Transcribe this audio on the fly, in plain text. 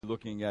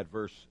Looking at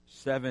verse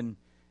 7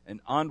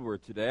 and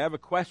onward today. I have a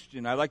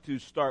question. I like to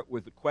start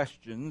with the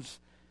questions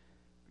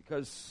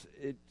because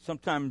it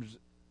sometimes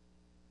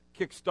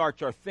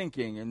kickstarts our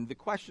thinking. And the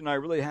question I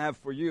really have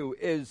for you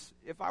is,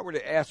 if I were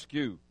to ask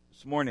you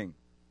this morning,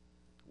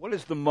 what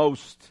is the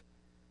most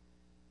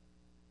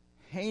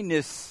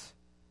heinous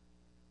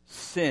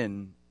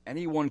sin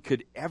anyone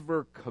could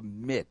ever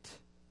commit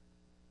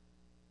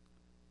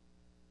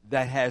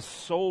that has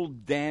soul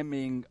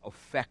damning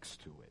effects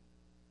to it?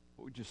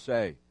 What would you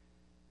say?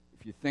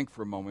 If you think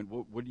for a moment,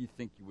 what do you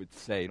think you would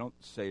say? Don't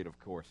say it, of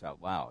course, out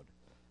loud.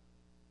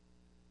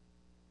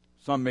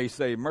 Some may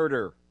say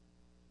murder.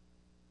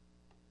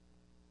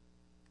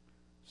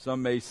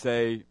 Some may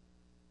say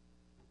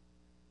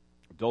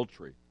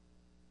adultery.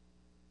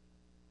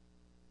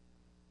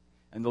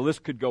 And the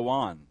list could go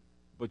on.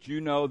 But you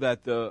know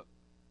that the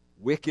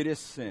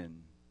wickedest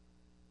sin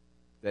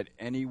that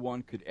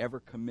anyone could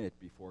ever commit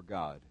before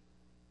God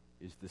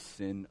is the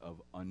sin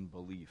of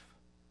unbelief.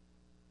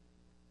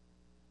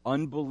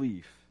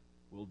 Unbelief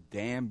will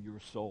damn your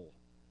soul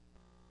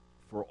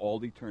for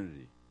all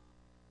eternity.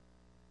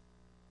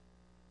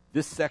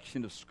 This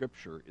section of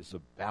Scripture is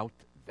about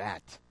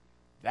that.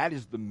 That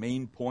is the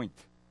main point.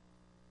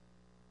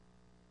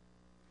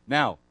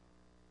 Now,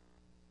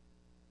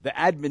 the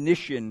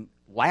admonition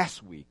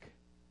last week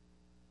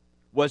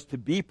was to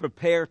be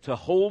prepared to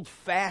hold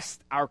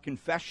fast our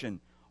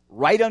confession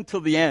right until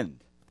the end.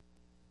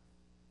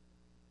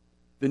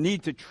 The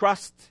need to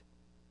trust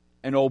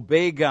and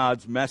obey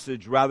God's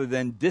message rather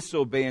than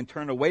disobey and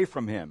turn away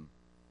from Him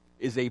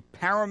is a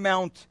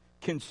paramount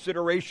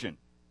consideration,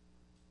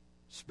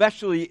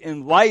 especially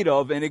in light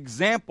of an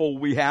example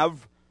we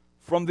have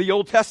from the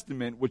Old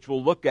Testament, which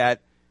we'll look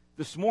at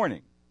this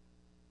morning.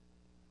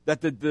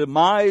 That the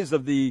demise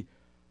of the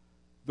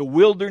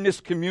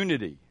wilderness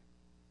community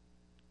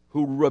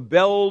who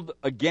rebelled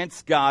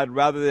against God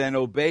rather than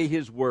obey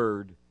His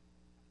word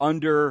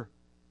under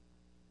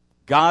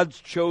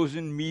God's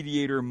chosen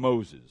mediator,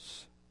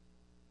 Moses.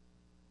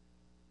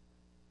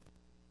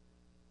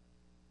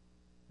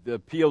 The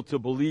appeal to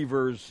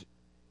believers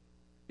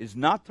is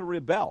not to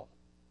rebel,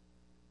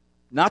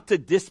 not to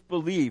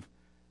disbelieve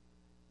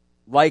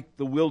like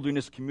the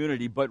wilderness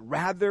community, but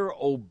rather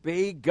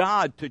obey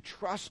God, to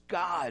trust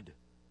God,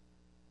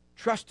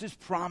 trust His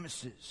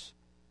promises,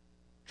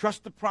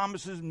 trust the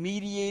promises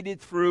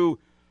mediated through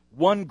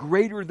one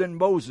greater than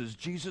Moses,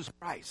 Jesus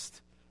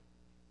Christ.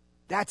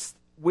 That's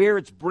where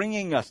it's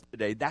bringing us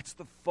today. That's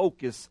the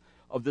focus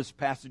of this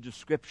passage of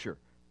Scripture.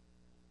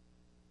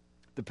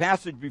 The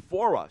passage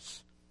before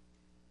us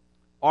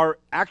are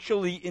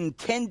actually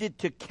intended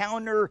to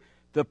counter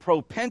the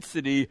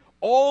propensity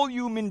all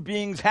human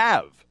beings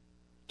have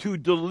to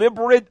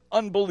deliberate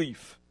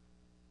unbelief.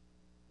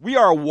 We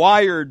are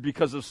wired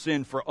because of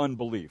sin for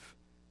unbelief.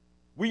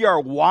 We are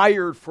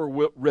wired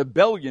for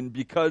rebellion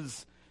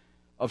because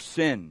of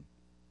sin,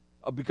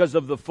 because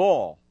of the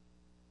fall.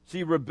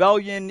 See,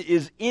 rebellion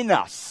is in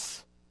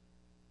us.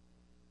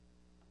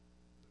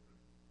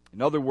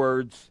 In other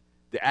words,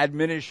 the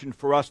admonition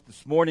for us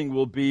this morning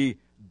will be,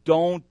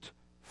 don't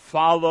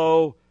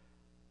follow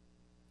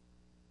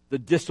the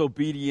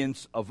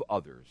disobedience of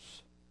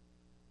others.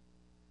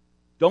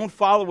 Don't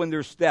follow in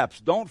their steps.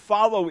 Don't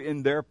follow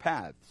in their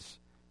paths.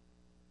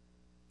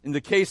 In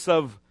the case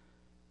of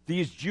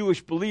these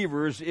Jewish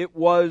believers, it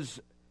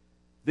was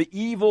the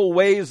evil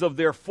ways of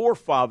their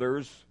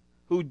forefathers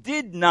who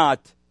did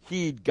not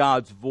heed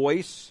God's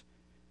voice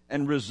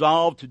and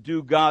resolved to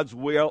do God's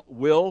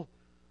will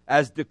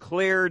as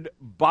declared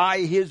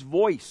by His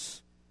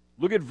voice.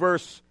 Look at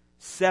verse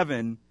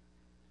 7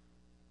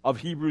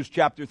 of Hebrews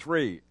chapter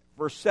 3.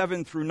 Verse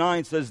 7 through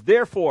 9 says,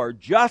 "Therefore,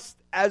 just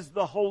as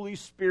the Holy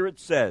Spirit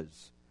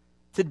says,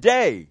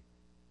 today,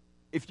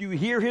 if you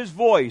hear His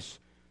voice,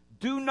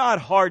 do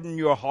not harden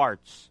your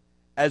hearts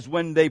as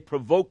when they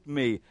provoked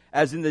me,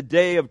 as in the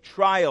day of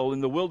trial in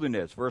the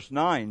wilderness." Verse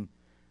 9,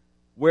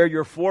 "where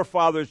your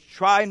forefathers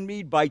tried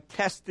me by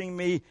testing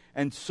me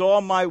and saw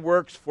my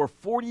works for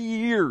 40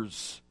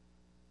 years.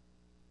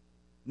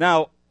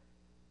 Now,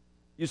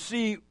 you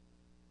see,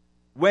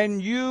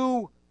 when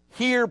you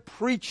hear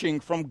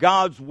preaching from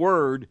God's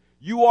Word,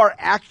 you are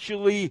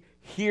actually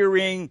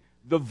hearing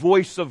the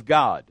voice of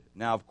God.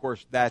 Now, of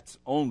course, that's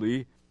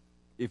only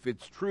if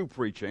it's true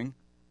preaching.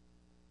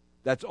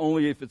 That's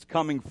only if it's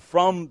coming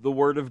from the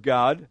Word of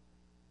God.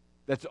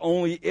 That's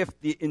only if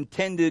the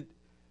intended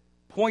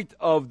point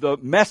of the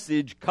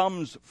message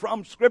comes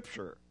from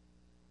Scripture.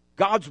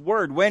 God's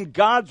Word. When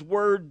God's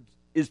Word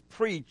is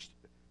preached,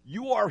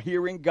 you are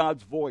hearing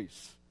God's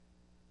voice.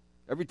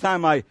 Every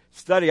time I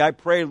study, I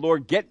pray,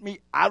 Lord, get me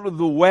out of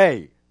the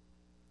way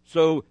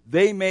so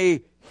they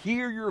may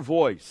hear your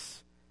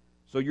voice,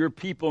 so your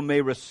people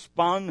may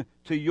respond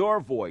to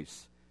your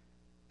voice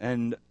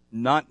and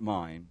not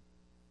mine.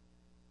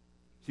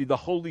 See, the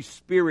Holy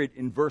Spirit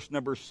in verse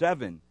number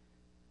 7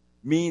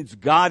 means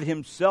God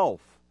Himself.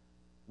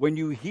 When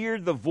you hear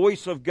the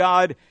voice of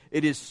God,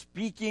 it is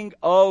speaking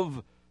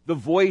of the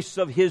voice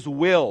of His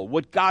will,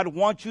 what God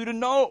wants you to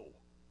know.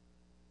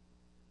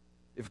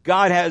 If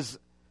God has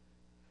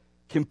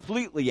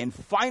completely and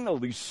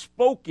finally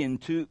spoken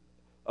to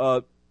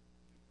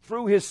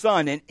through his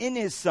Son and in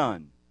his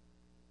Son,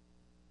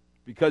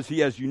 because he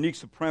has unique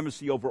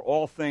supremacy over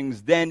all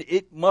things, then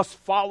it must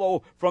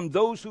follow from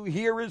those who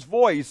hear his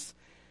voice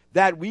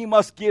that we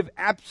must give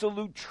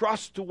absolute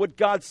trust to what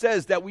God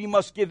says, that we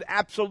must give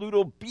absolute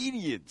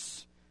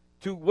obedience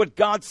to what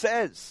God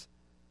says.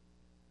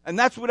 And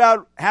that's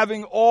without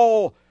having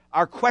all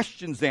our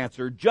questions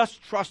answered,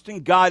 just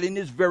trusting God in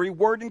his very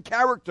word and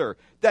character.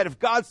 That if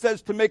God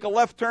says to make a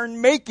left turn,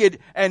 make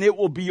it, and it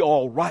will be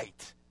all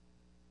right.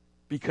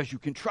 Because you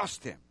can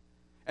trust him.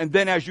 And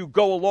then as you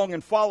go along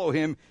and follow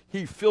him,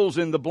 he fills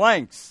in the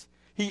blanks.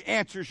 He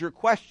answers your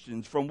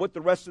questions from what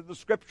the rest of the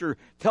Scripture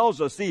tells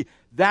us. See,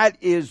 that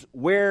is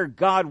where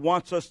God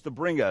wants us to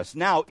bring us.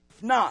 Now,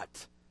 if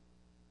not,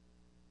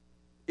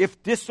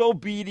 if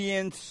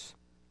disobedience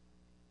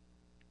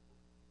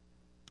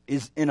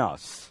is in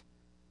us,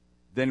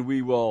 then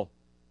we will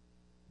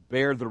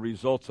bear the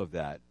results of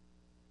that.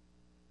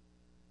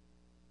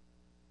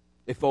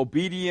 If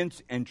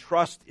obedience and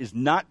trust is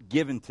not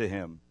given to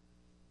him,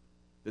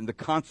 then the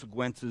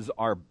consequences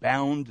are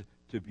bound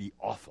to be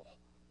awful.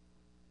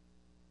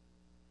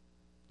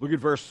 Look at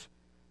verse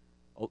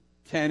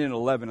 10 and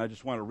 11. I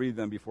just want to read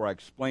them before I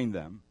explain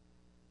them.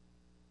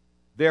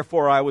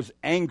 Therefore I was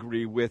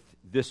angry with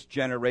this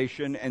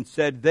generation and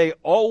said, they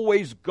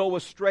always go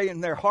astray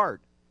in their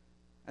heart,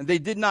 and they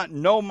did not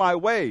know my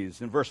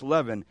ways. In verse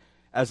 11,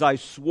 as I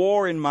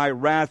swore in my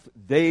wrath,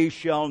 they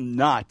shall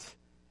not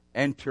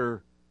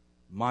enter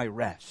my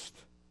rest.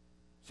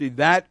 See,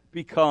 that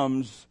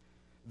becomes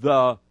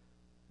the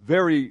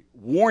very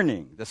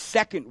warning, the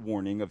second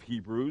warning of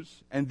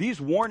Hebrews. And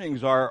these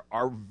warnings are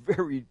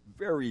very,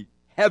 very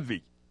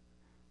heavy.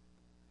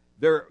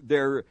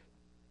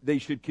 They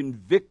should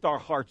convict our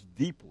hearts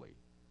deeply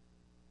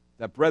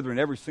that, brethren,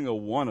 every single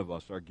one of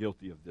us are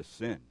guilty of this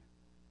sin.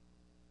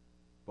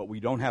 But we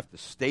don't have to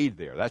stay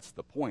there. That's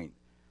the point.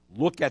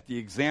 Look at the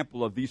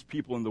example of these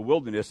people in the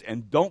wilderness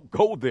and don't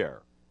go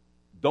there.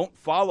 Don't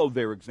follow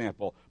their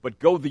example, but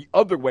go the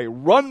other way.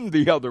 Run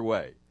the other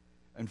way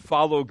and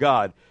follow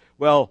God.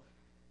 Well,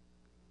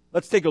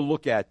 let's take a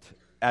look at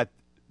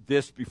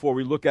this before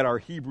we look at our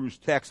Hebrews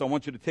text. I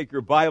want you to take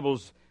your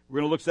Bibles. We're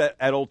going to look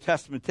at Old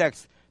Testament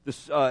text.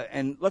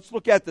 And let's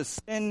look at the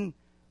sin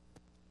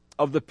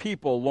of the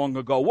people long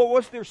ago. What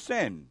was their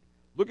sin?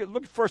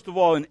 Look first of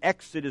all in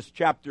Exodus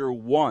chapter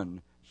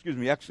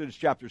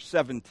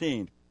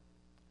 17,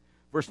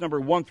 verse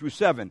number 1 through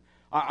 7.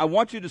 I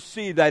want you to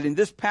see that in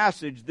this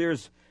passage,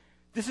 this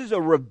is a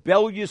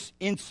rebellious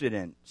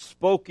incident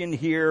spoken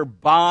here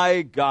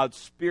by God's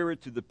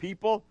Spirit to the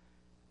people.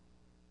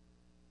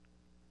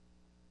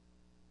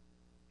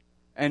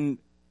 And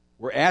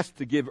we're asked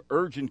to give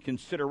urgent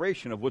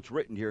consideration of what's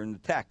written here in the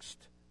text.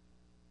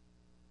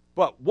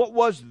 But what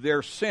was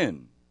their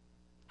sin?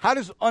 How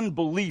does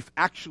unbelief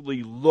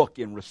actually look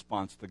in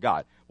response to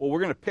God? Well, we're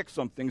going to pick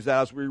some things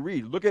out as we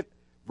read. Look at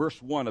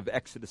verse 1 of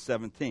Exodus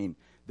 17.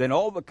 Then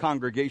all the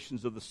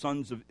congregations of the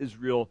sons of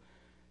Israel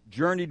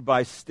journeyed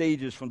by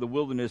stages from the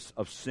wilderness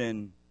of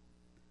Sin,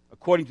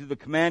 according to the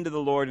command of the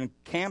Lord, and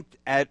camped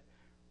at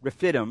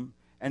Rephidim,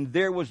 and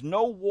there was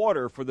no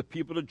water for the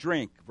people to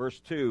drink. Verse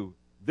 2.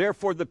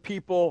 Therefore the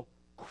people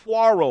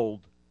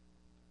quarreled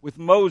with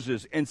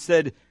Moses and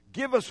said,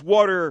 give us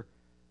water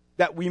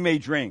that we may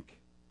drink.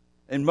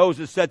 And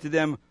Moses said to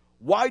them,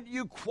 why do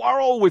you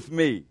quarrel with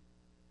me?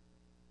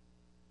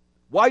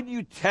 Why do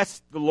you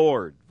test the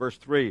Lord? Verse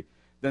 3.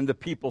 Then the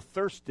people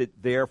thirsted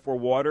there for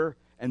water,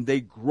 and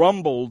they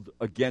grumbled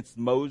against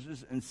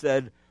Moses and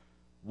said,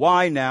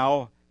 why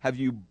now have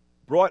you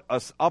brought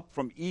us up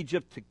from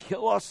Egypt to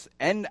kill us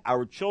and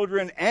our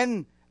children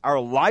and our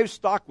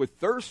livestock with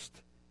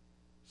thirst?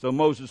 So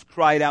Moses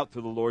cried out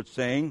to the Lord,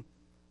 saying,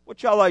 what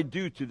shall I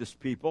do to this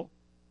people?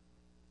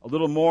 A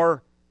little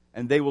more,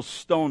 and they will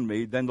stone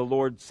me. Then the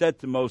Lord said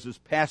to Moses,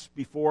 pass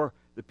before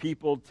the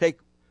people, take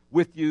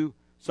with you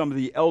some of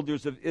the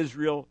elders of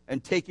Israel,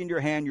 and take in your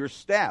hand your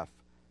staff,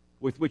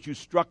 with which you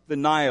struck the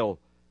Nile,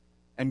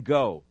 and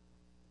go.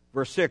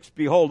 Verse 6,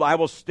 behold, I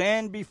will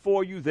stand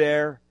before you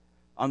there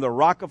on the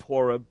rock of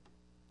Horeb,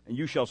 and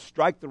you shall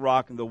strike the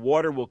rock, and the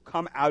water will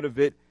come out of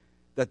it,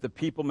 that the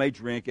people may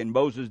drink. And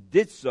Moses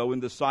did so in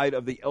the sight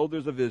of the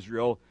elders of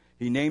Israel.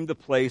 He named the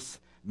place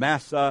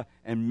Massah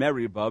and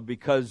Meribah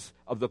because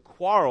of the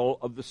quarrel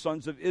of the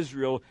sons of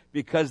Israel,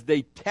 because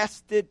they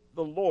tested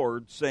the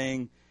Lord,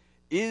 saying,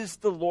 is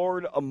the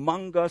Lord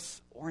among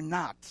us or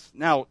not?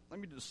 Now, let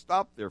me just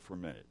stop there for a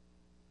minute.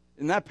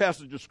 In that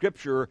passage of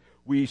Scripture,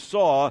 we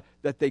saw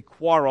that they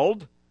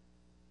quarreled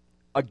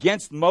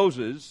against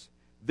Moses.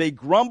 They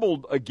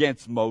grumbled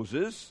against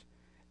Moses.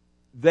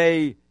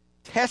 They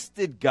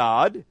tested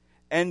God.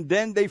 And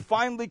then they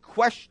finally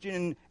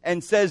question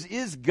and says,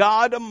 is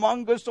God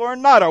among us or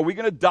not? Are we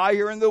going to die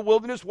here in the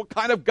wilderness? What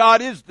kind of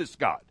God is this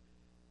God?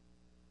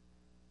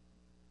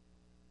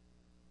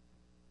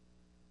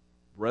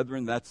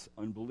 Brethren, that's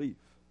unbelief.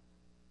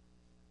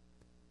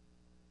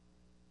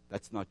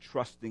 That's not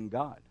trusting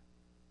God.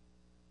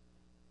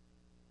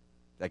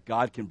 That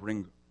God can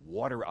bring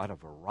water out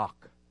of a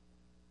rock.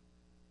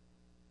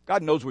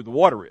 God knows where the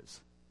water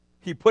is.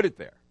 He put it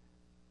there.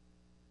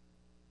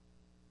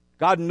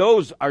 God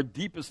knows our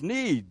deepest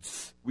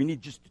needs. We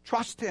need just to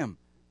trust him.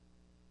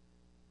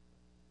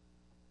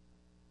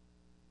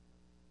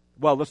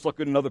 Well, let's look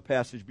at another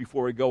passage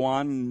before we go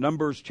on.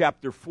 Numbers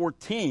chapter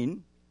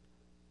 14,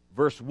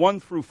 verse 1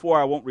 through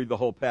 4. I won't read the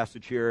whole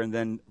passage here. And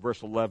then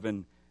verse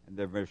 11, and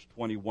then verse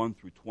 21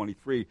 through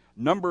 23.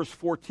 Numbers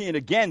 14,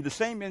 again, the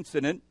same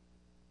incident.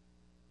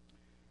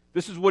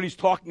 This is what he's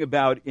talking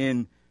about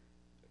in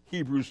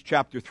Hebrews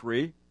chapter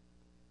 3.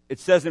 It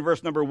says in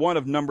verse number 1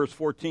 of Numbers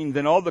 14,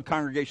 Then all the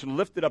congregation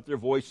lifted up their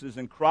voices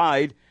and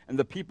cried, and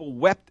the people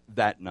wept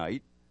that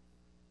night.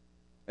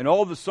 And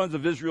all the sons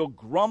of Israel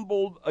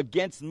grumbled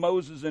against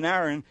Moses and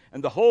Aaron,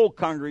 and the whole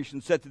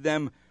congregation said to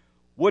them,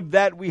 Would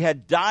that we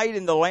had died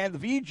in the land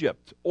of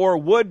Egypt, or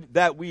would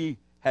that we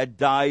had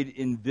died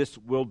in this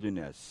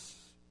wilderness?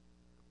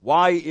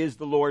 Why is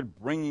the Lord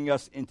bringing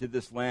us into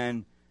this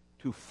land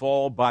to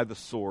fall by the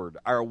sword?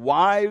 Our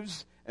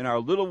wives and our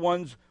little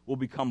ones will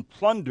become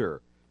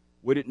plunder.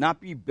 Would it not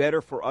be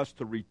better for us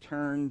to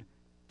return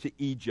to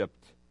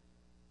Egypt?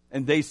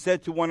 And they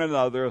said to one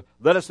another,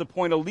 Let us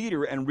appoint a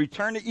leader and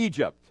return to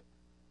Egypt.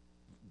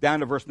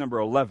 Down to verse number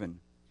 11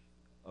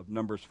 of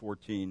Numbers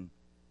 14.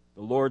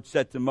 The Lord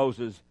said to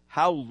Moses,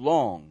 How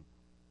long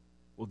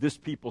will this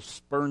people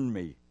spurn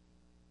me?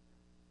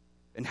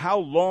 And how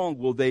long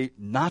will they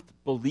not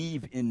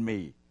believe in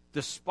me,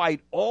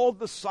 despite all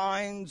the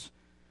signs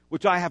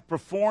which I have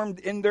performed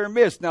in their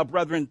midst? Now,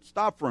 brethren,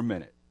 stop for a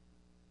minute.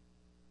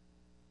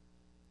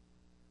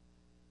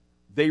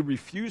 They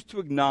refused to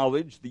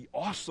acknowledge the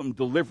awesome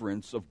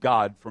deliverance of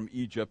God from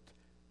Egypt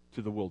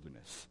to the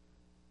wilderness.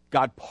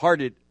 God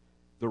parted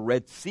the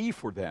Red Sea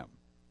for them.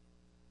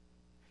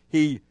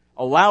 He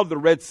allowed the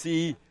Red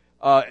Sea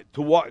to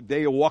walk.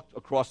 They walked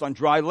across on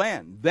dry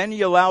land. Then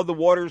he allowed the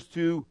waters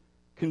to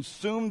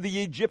consume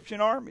the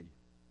Egyptian army.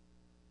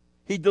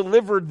 He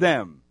delivered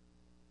them.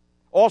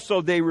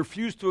 Also, they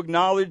refused to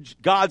acknowledge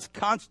God's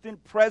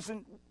constant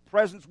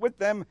presence with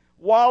them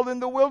while in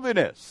the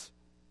wilderness.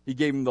 He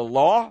gave them the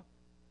law,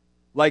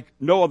 like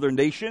no other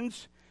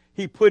nations.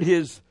 He put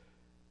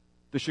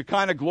the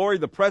Shekinah glory,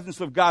 the presence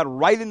of God,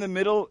 right in the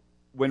middle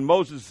when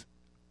Moses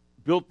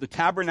built the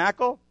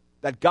tabernacle,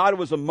 that God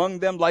was among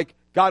them like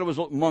God was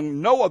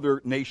among no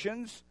other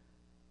nations.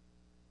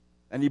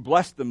 And he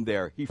blessed them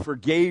there. He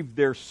forgave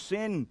their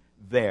sin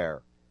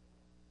there.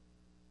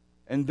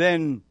 And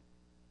then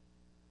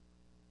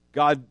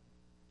God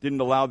didn't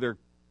allow their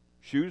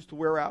shoes to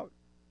wear out.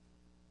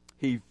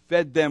 He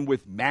fed them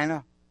with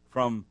manna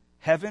from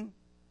heaven.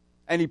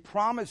 And he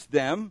promised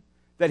them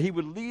that he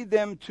would lead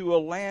them to a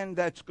land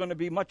that's going to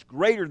be much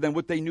greater than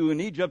what they knew in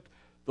Egypt,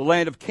 the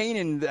land of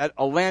Canaan,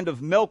 a land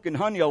of milk and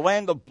honey, a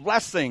land of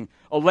blessing,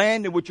 a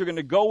land in which you're going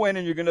to go in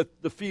and you're going to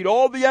defeat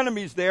all the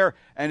enemies there,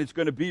 and it's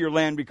going to be your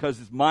land because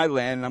it's my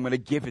land, and I'm going to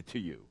give it to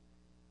you.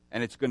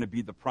 And it's going to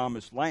be the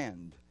promised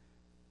land.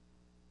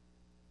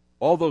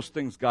 All those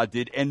things God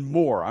did and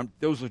more.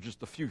 Those are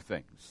just a few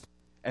things.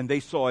 And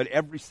they saw it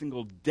every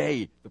single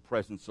day, the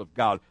presence of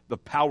God, the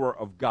power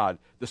of God,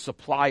 the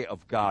supply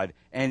of God.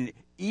 And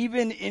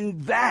even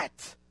in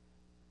that,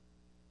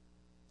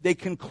 they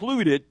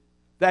concluded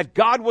that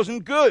God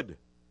wasn't good,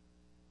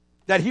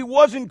 that he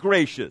wasn't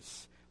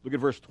gracious. Look at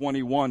verse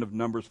 21 of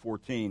Numbers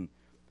 14.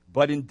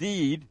 But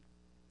indeed,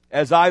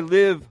 as I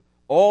live,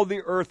 all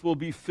the earth will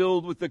be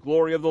filled with the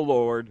glory of the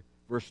Lord.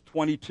 Verse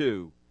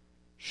 22.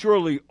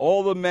 Surely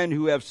all the men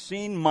who have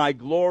seen my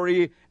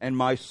glory and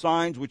my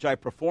signs which I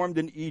performed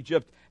in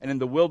Egypt and in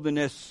the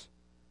wilderness,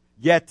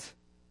 yet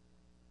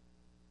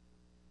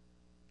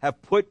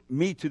have put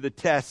me to the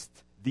test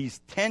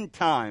these 10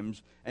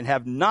 times and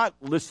have not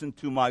listened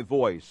to my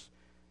voice,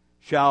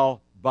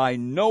 shall by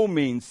no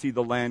means see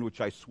the land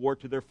which I swore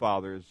to their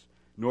fathers,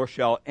 nor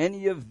shall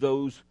any of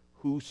those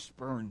who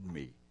spurned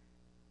me.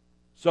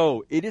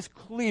 So it is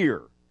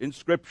clear in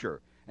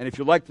Scripture, and if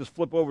you'd like to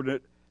flip over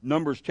to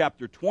Numbers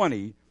chapter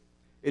 20,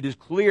 it is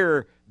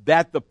clear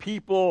that the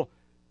people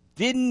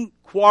didn't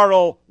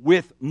quarrel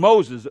with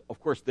Moses. Of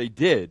course they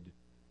did.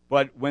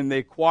 But when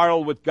they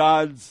quarreled with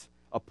God's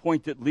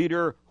appointed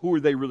leader, who were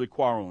they really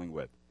quarreling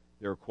with?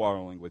 They were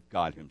quarreling with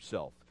God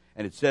himself.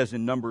 And it says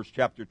in Numbers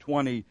chapter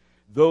 20,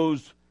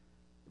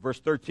 verse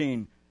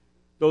 13,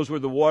 those were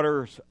the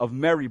waters of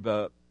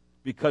Meribah,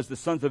 because the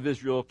sons of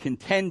Israel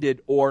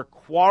contended or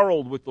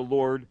quarreled with the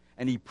Lord,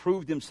 and he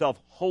proved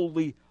himself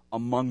holy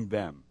among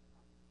them.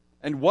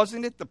 And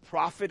wasn't it the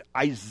prophet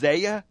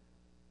Isaiah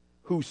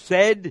who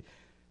said,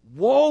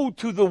 Woe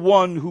to the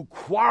one who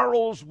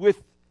quarrels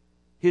with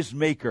his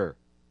maker,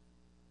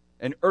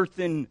 an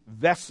earthen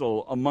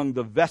vessel among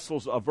the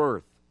vessels of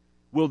earth.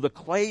 Will the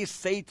clay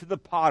say to the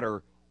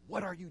potter,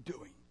 What are you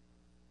doing?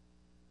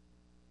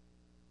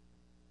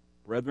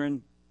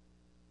 Brethren,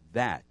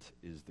 that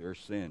is their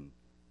sin.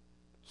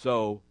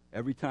 So,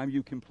 every time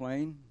you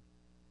complain,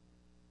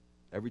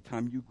 every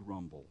time you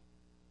grumble,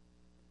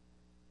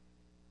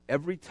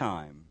 every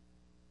time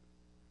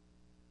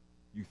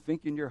you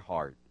think in your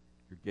heart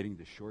you're getting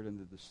the short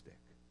end of the stick,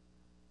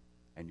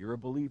 and you're a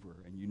believer,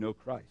 and you know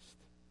Christ,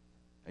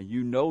 and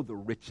you know the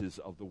riches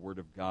of the Word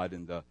of God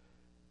and the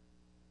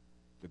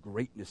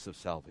greatness of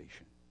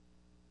salvation,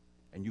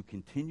 and you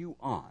continue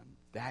on,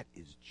 that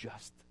is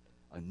just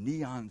a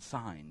neon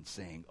sign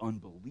saying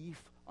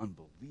unbelief,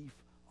 unbelief,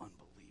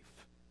 unbelief.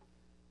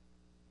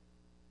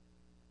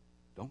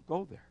 Don't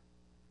go there.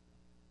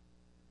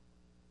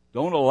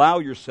 Don't allow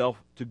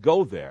yourself to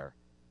go there.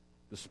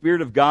 The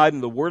Spirit of God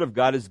and the Word of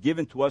God is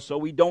given to us so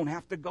we don't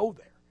have to go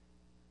there.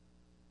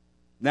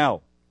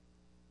 Now,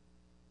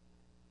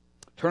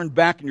 turn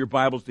back in your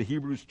Bibles to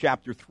Hebrews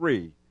chapter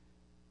 3,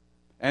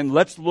 and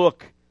let's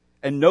look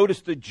and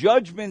notice the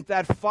judgment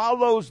that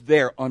follows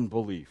their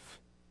unbelief,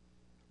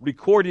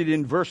 recorded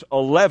in verse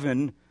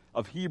 11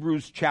 of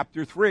Hebrews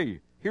chapter 3.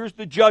 Here's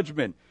the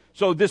judgment.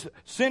 So this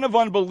sin of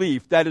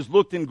unbelief that is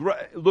looked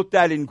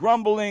at in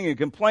grumbling and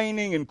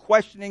complaining and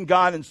questioning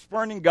God and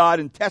spurning God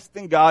and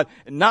testing God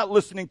and not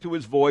listening to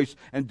His voice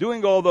and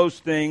doing all those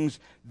things,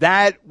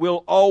 that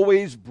will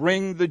always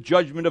bring the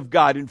judgment of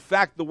God. In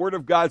fact, the Word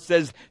of God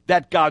says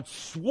that God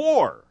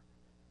swore.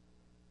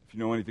 If you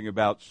know anything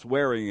about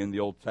swearing in the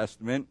Old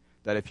Testament,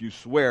 that if you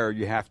swear,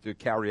 you have to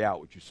carry out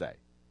what you say.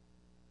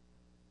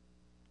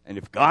 And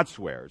if God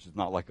swears, it's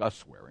not like us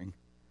swearing.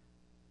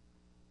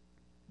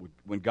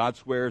 When God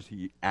swears,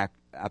 He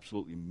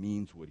absolutely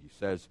means what He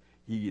says.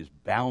 He is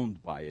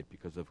bound by it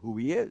because of who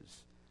He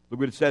is.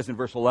 Look what it says in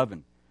verse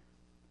 11.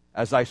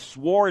 As I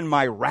swore in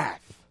my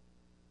wrath,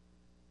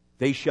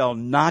 they shall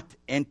not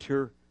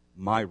enter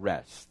my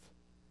rest.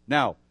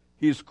 Now,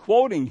 he's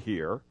quoting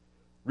here,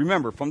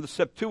 remember, from the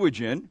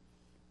Septuagint.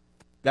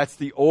 That's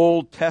the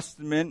Old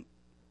Testament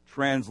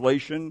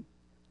translation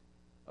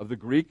of the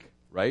Greek,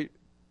 right?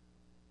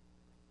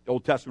 The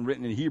Old Testament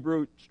written in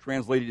Hebrew, it's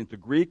translated into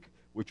Greek,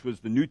 which was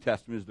the New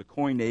Testament, is the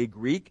Koine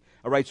Greek.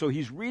 All right, so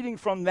he's reading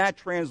from that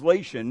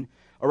translation,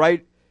 all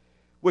right,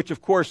 which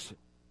of course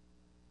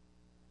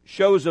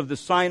shows of the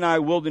Sinai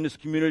wilderness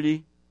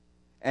community.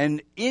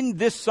 And in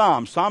this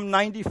psalm, Psalm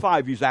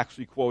 95, he's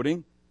actually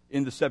quoting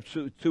in the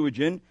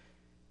Septuagint,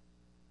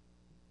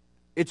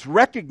 it's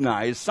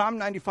recognized, Psalm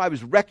 95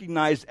 is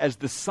recognized as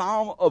the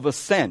Psalm of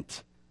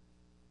Ascent.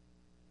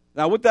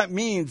 Now what that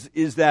means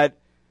is that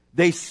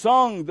they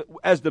sung,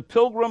 as the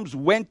pilgrims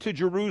went to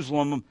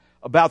Jerusalem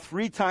about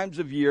 3 times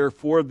a year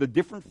for the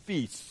different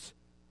feasts,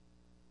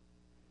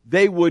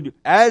 they would,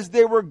 as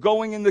they were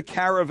going in the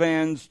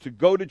caravans to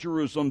go to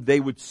Jerusalem, they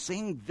would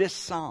sing this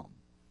psalm,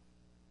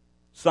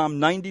 Psalm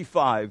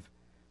 95.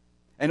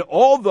 And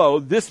although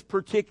this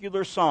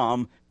particular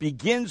psalm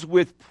begins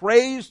with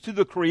praise to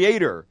the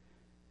Creator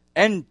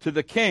and to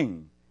the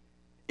King,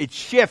 it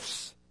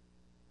shifts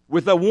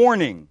with a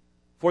warning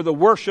for the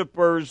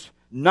worshipers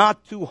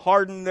not to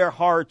harden their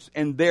hearts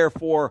and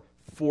therefore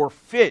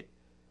forfeit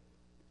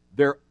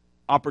their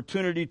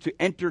opportunity to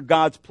enter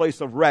God's place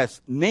of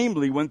rest.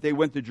 Namely, when they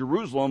went to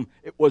Jerusalem,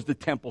 it was the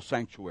temple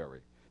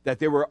sanctuary, that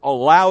they were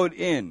allowed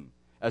in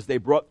as they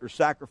brought their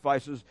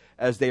sacrifices,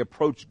 as they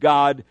approached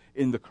God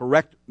in the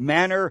correct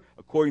manner,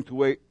 according to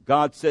what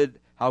God said,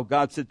 how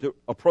God said to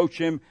approach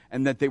Him,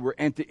 and that they were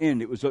entered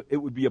in. It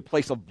would be a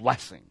place of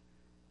blessing.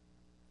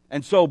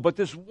 And so, but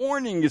this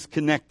warning is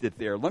connected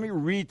there. Let me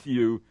read to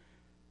you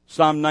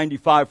Psalm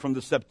 95 from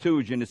the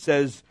Septuagint. It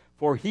says,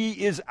 "For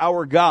He is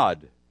our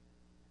God,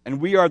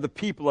 and we are the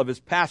people of His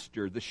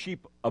pasture, the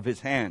sheep of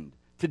His hand.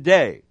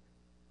 Today,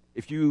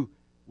 if you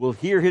will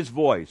hear His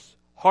voice,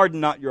 harden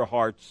not your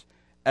hearts,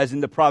 as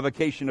in the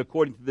provocation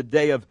according to the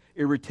day of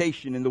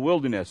irritation in the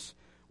wilderness,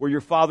 where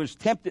your fathers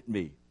tempted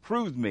me,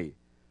 proved me,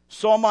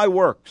 saw my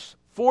works.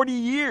 40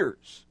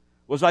 years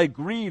was I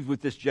grieved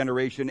with this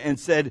generation, and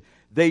said,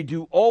 they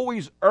do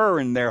always err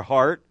in their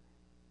heart,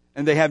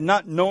 and they have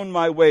not known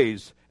my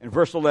ways." In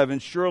verse 11,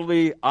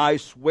 "Surely I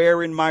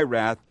swear in my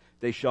wrath,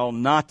 they shall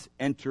not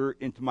enter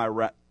into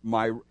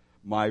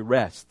my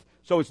rest."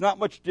 So it's not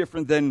much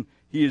different than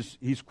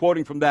he's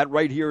quoting from that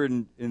right here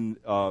in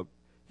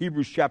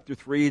Hebrews chapter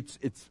 3.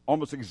 It's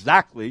almost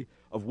exactly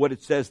of what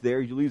it says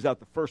there. He leaves out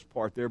the first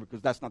part there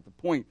because that's not the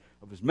point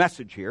of his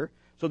message here.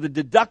 So the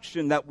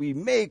deduction that we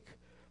make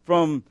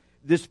from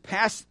this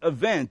past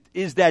event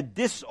is that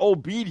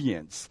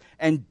disobedience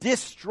and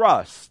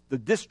distrust, the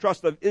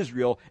distrust of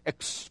Israel,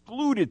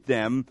 excluded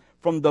them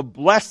from the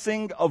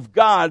blessing of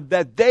God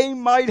that they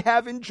might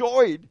have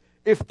enjoyed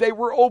if they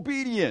were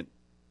obedient.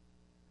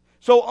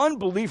 So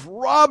unbelief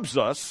robs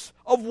us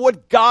of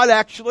what God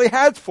actually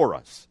has for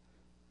us.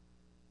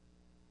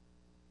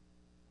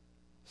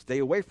 Stay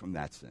away from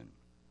that sin.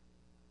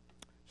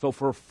 So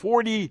for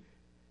the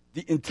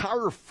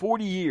entire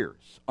 40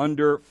 years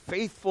under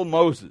faithful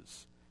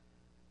Moses,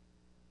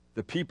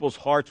 the people's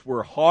hearts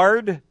were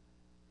hard,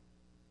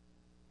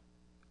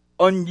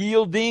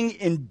 unyielding,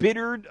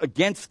 embittered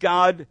against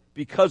God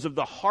because of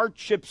the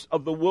hardships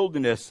of the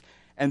wilderness,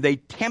 and they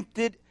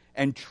tempted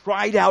and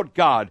tried out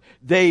God.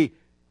 They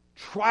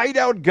tried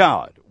out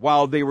God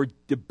while they were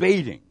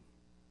debating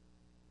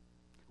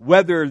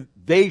whether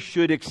they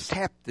should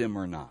accept Him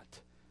or not.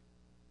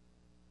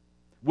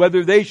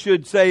 Whether they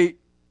should say,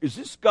 is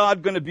this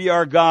God going to be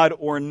our God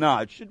or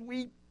not? Should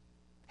we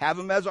have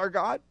him as our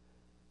God?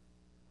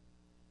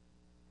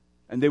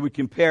 And they would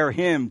compare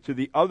him to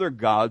the other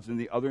gods in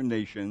the other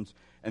nations,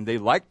 and they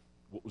liked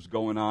what was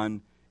going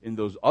on in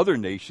those other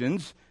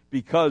nations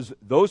because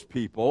those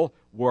people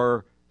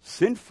were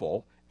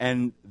sinful,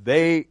 and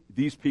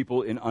these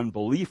people in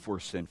unbelief were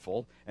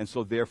sinful, and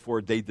so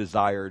therefore they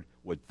desired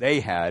what they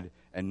had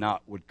and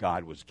not what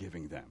God was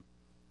giving them.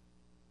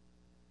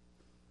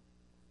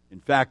 In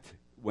fact,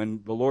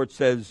 when the Lord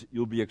says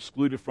you'll be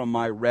excluded from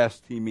my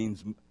rest, he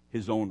means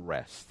his own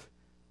rest.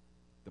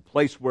 The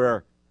place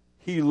where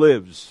he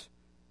lives,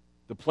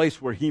 the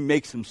place where he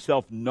makes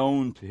himself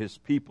known to his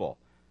people,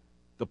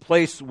 the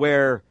place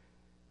where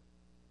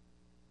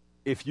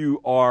if you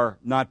are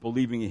not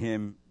believing in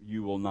him,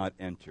 you will not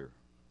enter.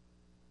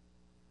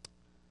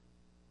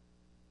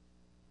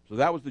 So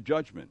that was the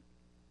judgment.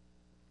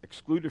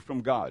 Excluded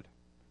from God.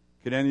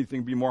 Could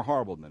anything be more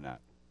horrible than that?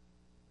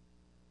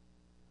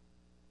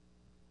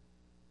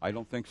 I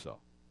don't think so.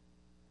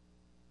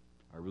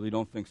 I really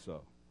don't think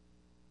so.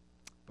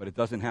 But it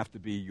doesn't have to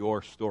be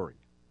your story.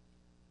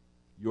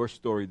 Your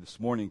story this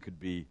morning could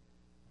be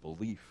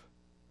belief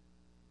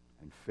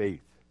and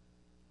faith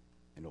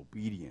and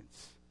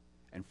obedience,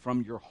 and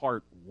from your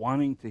heart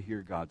wanting to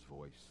hear God's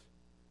voice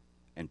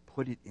and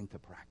put it into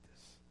practice.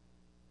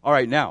 All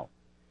right, now,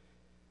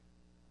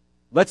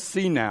 let's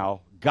see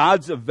now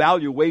God's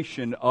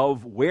evaluation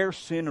of where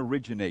sin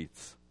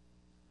originates.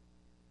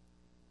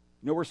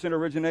 You know where sin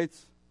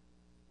originates?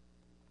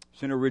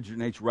 Sin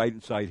originates right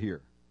inside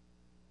here.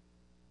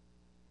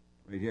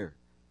 Right here.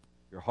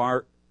 Your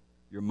heart,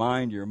 your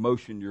mind, your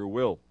emotion, your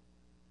will.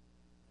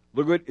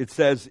 Look what it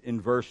says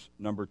in verse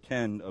number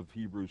 10 of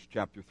Hebrews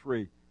chapter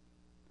 3.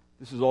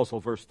 This is also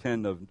verse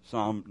 10 of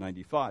Psalm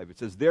 95. It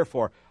says,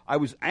 therefore, I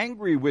was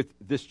angry with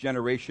this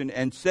generation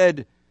and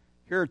said,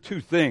 here are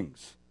two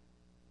things.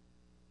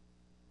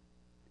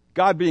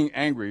 God being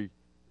angry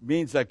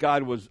means that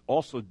God was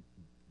also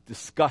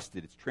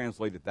disgusted. It's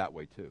translated that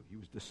way too. He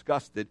was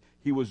disgusted.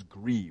 He was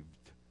grieved.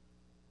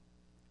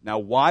 Now,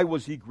 why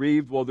was he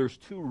grieved? Well, there's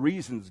two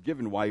reasons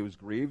given why he was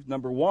grieved.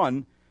 Number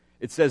one,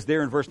 it says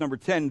there in verse number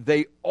 10,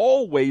 they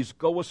always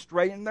go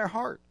astray in their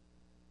heart.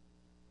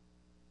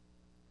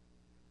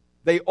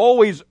 They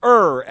always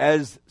err,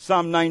 as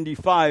Psalm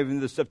 95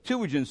 in the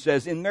Septuagint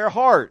says, in their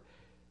heart.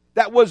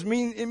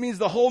 It means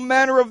the whole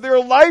manner of their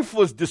life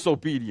was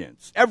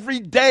disobedience. Every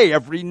day,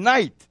 every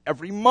night,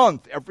 every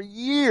month, every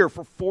year,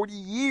 for 40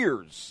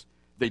 years,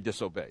 they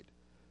disobeyed.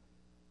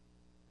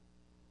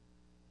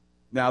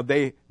 Now,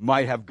 they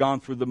might have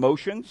gone through the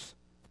motions,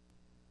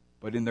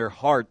 but in their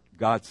heart,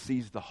 God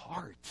sees the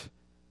heart.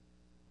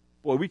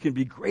 Boy, we can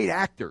be great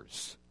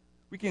actors.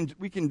 We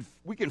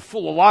can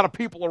fool a lot of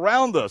people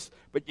around us,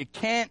 but you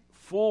can't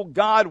fool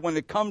God when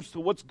it comes to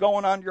what's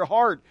going on in your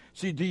heart.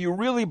 See, do you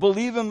really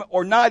believe him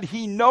or not?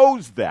 He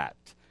knows that.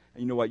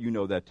 And you know what? You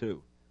know that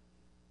too.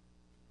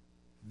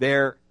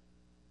 They're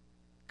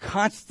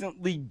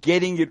constantly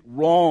getting it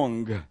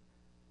wrong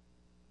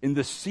in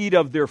the seat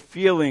of their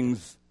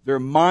feelings, their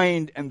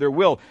mind, and their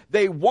will.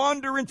 They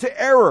wander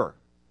into error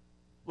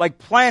like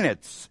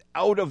planets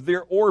out of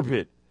their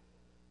orbit.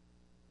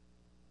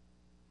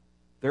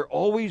 They're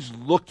always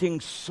looking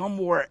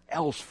somewhere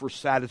else for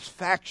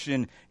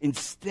satisfaction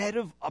instead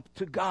of up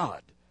to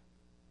God.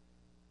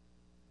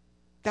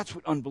 That's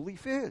what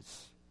unbelief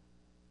is.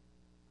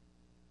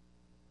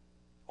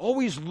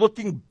 Always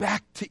looking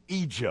back to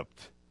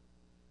Egypt.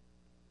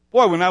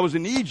 Boy, when I was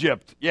in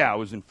Egypt, I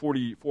was in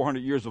 400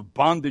 years of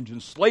bondage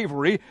and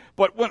slavery,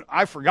 but when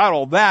I forgot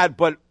all that,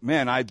 but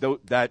man,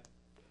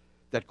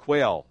 that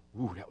quail,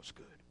 that was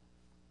good.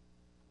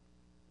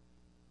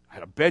 I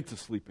had a bed to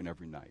sleep in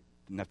every night.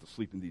 Didn't have to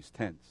sleep in these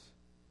tents.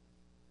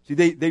 See,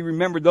 they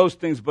remembered those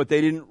things, but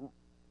they didn't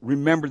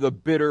remember the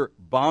bitter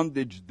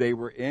bondage they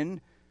were in.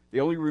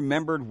 They only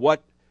remembered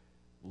what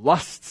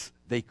lusts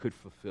they could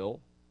fulfill,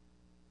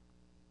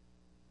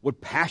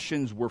 what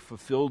passions were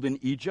fulfilled in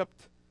Egypt.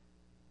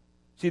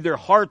 See, their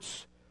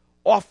hearts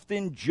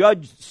often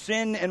judged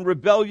sin and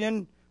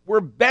rebellion were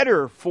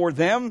better for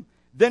them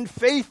than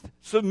faith,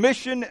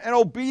 submission, and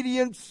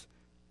obedience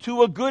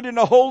to a good and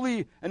a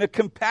holy and a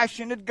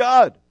compassionate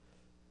God.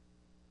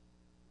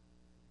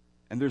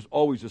 And there's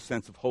always a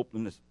sense of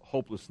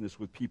hopelessness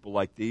with people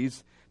like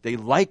these. They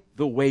like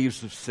the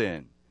ways of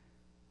sin.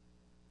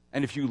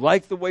 And if you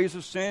like the ways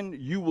of sin,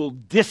 you will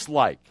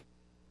dislike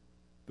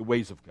the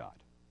ways of God.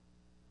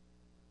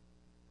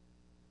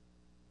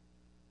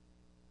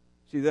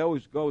 See, they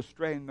always go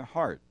astray in their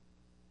heart.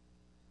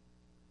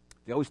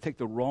 They always take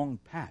the wrong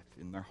path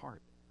in their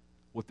heart.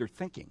 What they're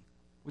thinking,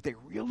 what they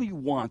really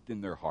want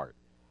in their heart.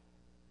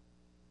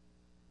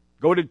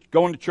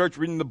 Going to church,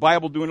 reading the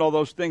Bible, doing all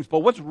those things. But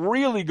what's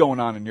really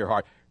going on in your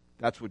heart?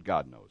 That's what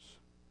God knows.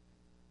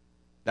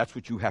 That's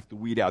what you have to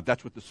weed out.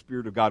 That's what the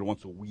Spirit of God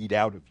wants to weed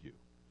out of you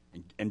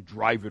and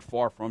drive it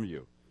far from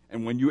you.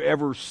 And when you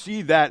ever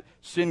see that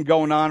sin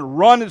going on,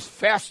 run as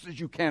fast as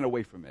you can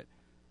away from it.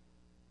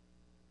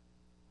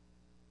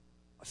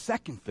 A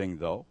second thing,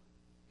 though,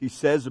 he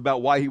says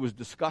about why he was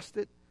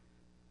disgusted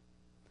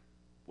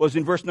was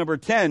in verse number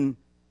 10,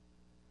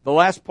 the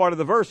last part of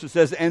the verse, it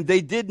says, and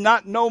they did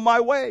not know my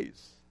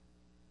ways.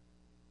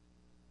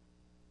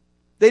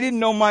 They didn't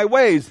know my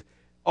ways.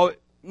 Oh,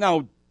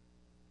 now,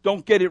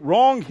 don't get it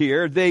wrong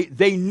here.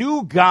 They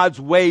knew God's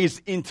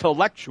ways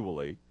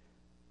intellectually.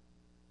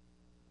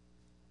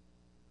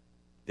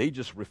 They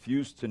just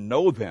refused to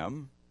know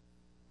them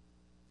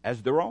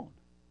as their own.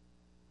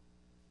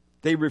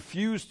 They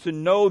refused to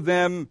know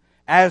them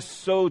as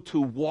so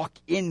to walk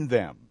in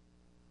them.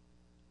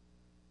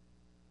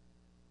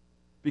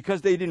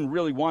 Because they didn't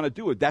really want to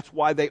do it. That's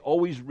why they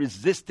always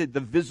resisted the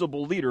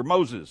visible leader,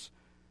 Moses.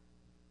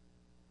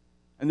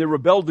 And they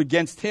rebelled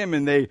against him,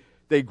 and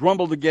they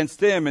grumbled against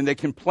him, and they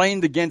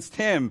complained against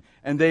him,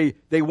 and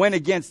they went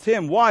against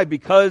him. Why?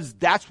 Because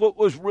that's what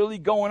was really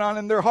going on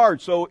in their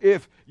hearts. So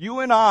if you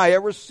and I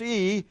ever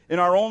see in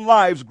our own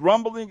lives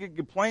grumbling and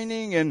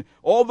complaining and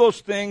all those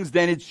things,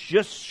 then it's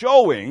just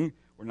showing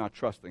we're not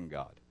trusting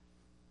God.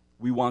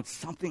 We want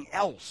something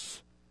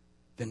else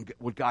than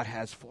what God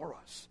has for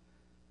us.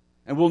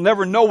 And we'll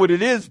never know what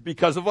it is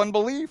because of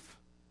unbelief.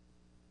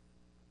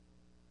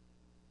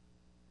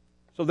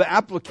 So the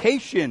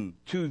application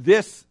to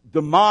this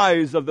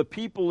demise of the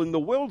people in the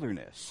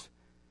wilderness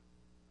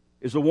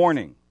is a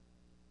warning.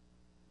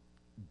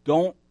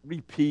 Don't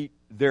repeat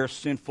their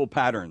sinful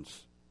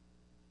patterns.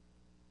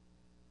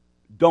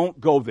 Don't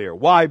go there.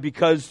 Why?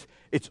 Because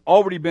it's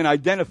already been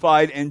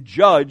identified and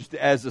judged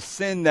as a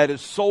sin that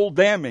is soul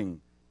damning.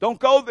 Don't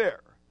go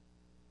there.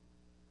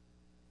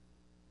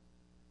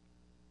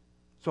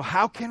 So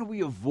how can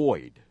we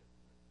avoid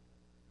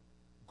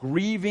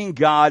grieving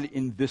God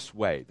in this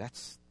way?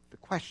 That's the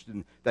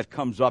question that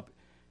comes up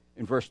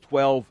in verse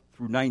 12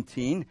 through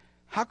 19.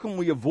 How can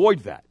we avoid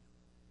that?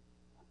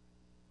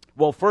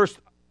 Well, first,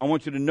 I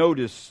want you to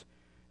notice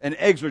an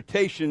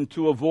exhortation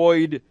to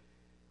avoid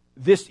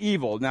this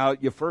evil. Now,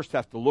 you first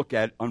have to look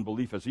at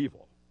unbelief as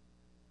evil.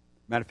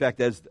 Matter of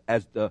fact, as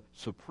the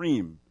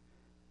supreme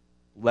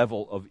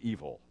level of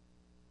evil.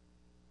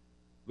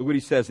 Look what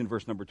he says in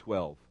verse number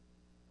 12.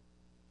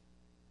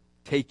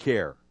 Take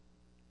care,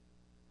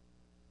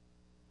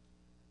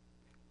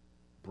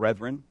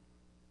 brethren,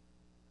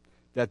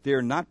 that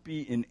there not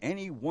be in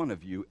any one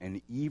of you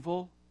an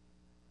evil,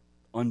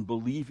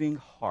 unbelieving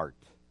heart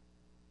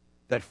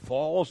that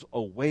falls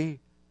away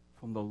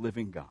from the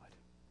living God.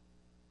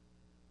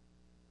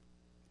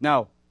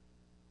 Now,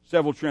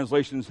 several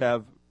translations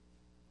have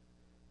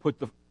put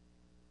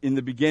in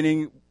the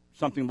beginning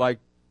something like,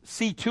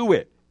 see to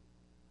it.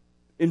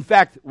 In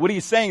fact, what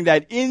he's saying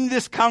that in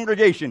this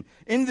congregation,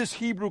 in this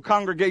Hebrew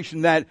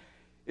congregation that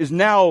is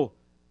now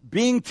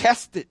being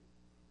tested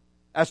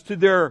as to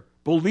their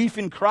belief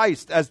in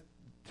Christ, as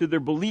to their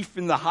belief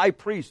in the high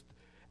priest,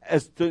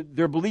 as to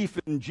their belief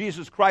in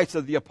Jesus Christ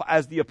as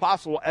the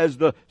apostle, as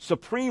the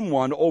supreme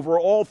one over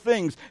all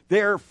things,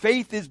 their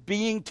faith is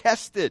being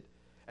tested.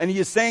 And he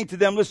is saying to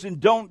them, listen,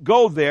 don't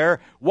go there.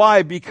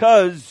 Why?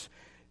 Because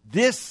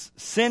this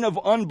sin of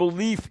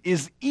unbelief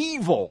is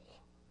evil.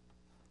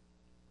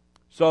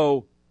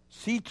 So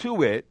see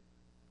to it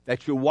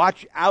that you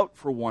watch out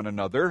for one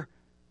another,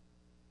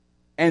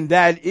 and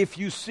that if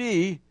you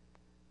see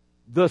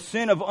the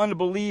sin of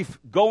unbelief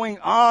going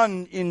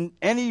on in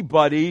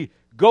anybody,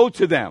 go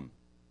to them.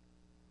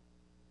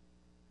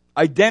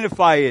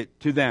 Identify it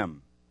to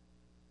them.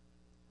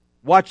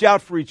 Watch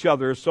out for each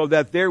other so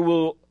that there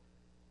will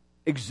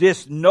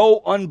exist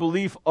no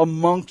unbelief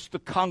amongst the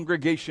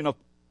congregation of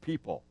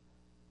people.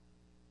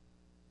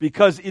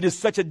 Because it is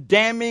such a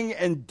damning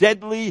and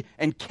deadly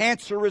and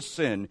cancerous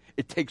sin,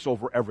 it takes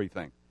over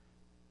everything.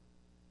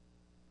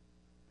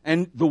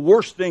 And the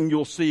worst thing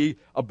you'll see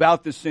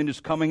about this sin is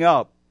coming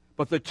up.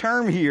 But the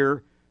term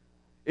here,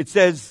 it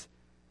says,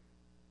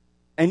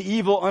 an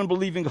evil,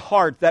 unbelieving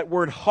heart. That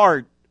word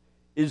heart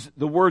is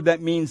the word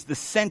that means the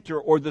center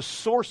or the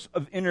source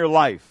of inner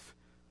life.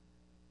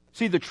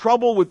 See, the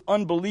trouble with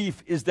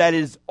unbelief is that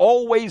it is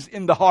always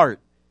in the heart.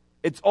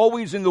 It's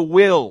always in the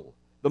will,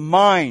 the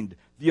mind,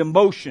 the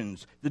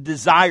emotions, the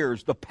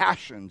desires, the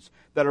passions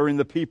that are in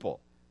the people.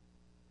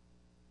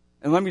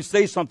 And let me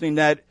say something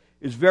that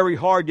is very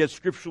hard yet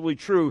scripturally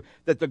true,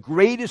 that the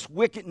greatest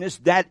wickedness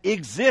that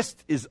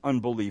exists is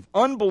unbelief.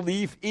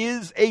 Unbelief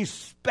is a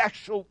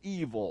special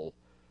evil.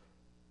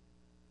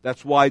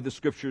 That's why the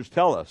scriptures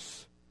tell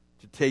us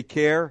to take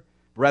care,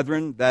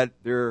 brethren, that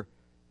there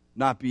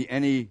not be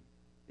any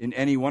in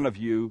any one of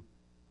you,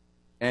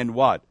 and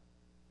what?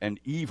 An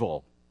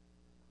evil,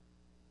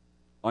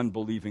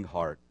 unbelieving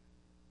heart.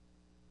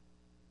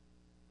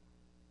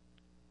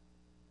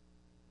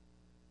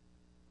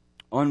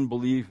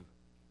 Unbelief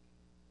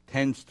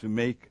tends to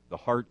make the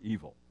heart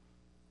evil.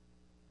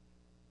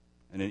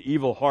 And an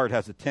evil heart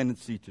has a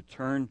tendency to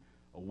turn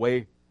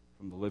away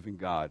from the living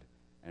God,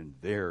 and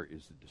there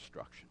is the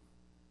destruction.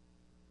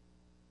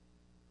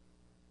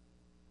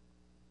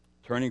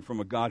 Turning from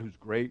a God who's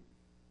great,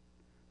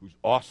 who's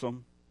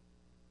awesome,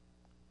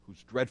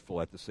 who's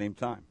dreadful at the same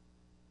time,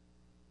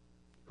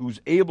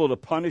 who's able to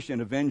punish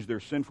and avenge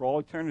their sin for all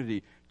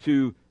eternity,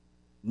 to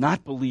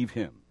not believe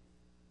Him,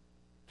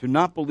 to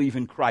not believe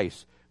in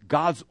Christ,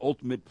 God's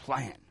ultimate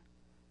plan.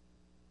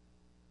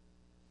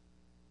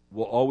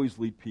 will always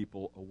lead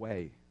people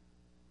away.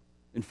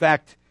 In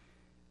fact,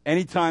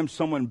 anytime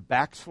someone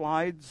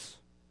backslides,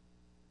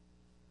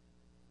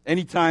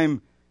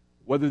 anytime,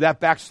 whether that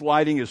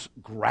backsliding is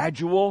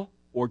gradual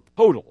or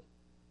total,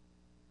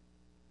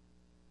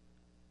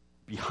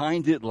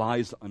 behind it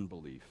lies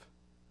unbelief.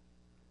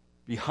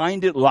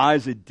 Behind it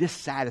lies a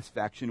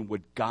dissatisfaction with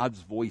what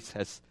God's voice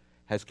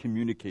has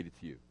communicated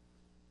to you.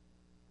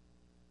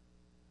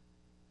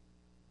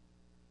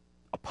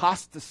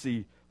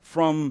 Apostasy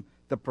from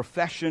the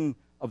profession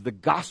of the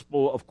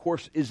gospel, of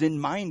course, is in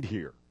mind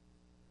here.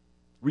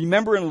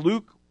 Remember in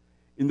Luke,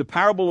 in the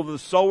parable of the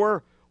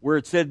sower, where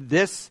it said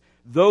this,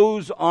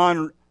 those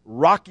on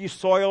rocky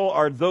soil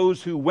are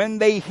those who, when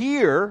they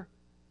hear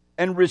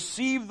and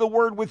receive the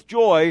word with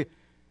joy,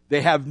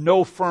 they have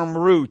no firm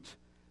root.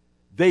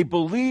 They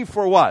believe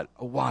for what?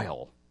 A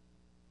while.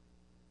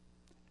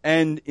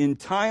 And in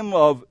time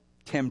of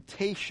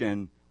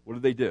temptation,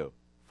 what do?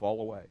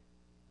 Fall away.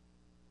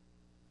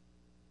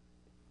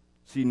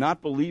 See,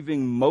 not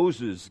believing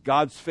Moses,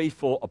 God's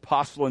faithful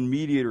apostle and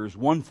mediator, is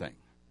one thing.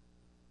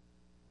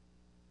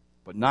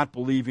 But not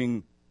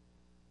believing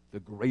the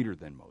greater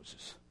than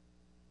Moses,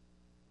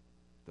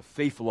 the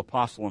faithful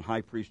apostle and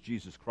high priest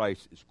Jesus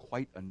Christ, is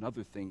quite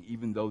another thing,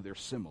 even though they're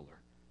similar.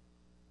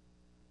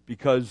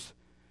 Because,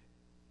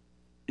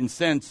 in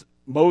sense,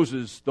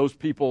 Moses, those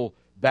people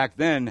back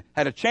then,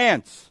 had a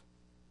chance.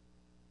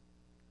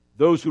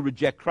 Those who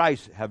reject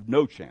Christ have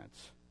no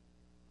chance.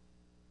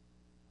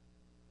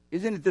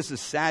 Isn't this a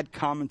sad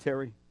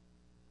commentary?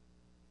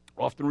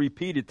 Often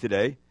repeated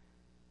today,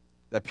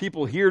 that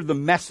people hear the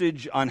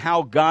message on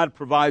how God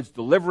provides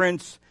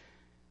deliverance,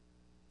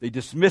 they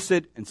dismiss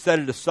it and set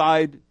it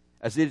aside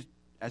as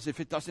if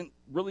it doesn't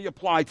really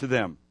apply to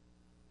them.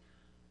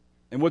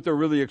 And what they're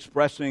really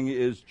expressing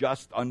is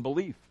just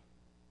unbelief.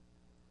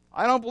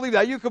 I don't believe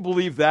that. You can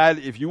believe that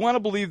if you want to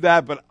believe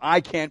that, but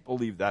I can't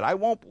believe that. I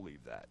won't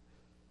believe that.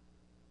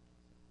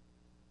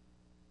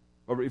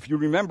 But if you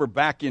remember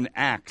back in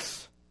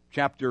Acts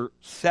chapter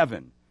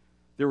 7,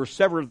 there were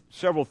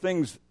several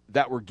things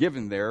that were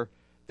given there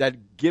that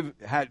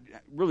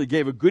really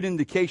gave a good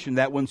indication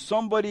that when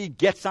somebody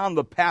gets on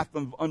the path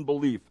of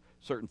unbelief,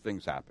 certain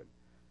things happen.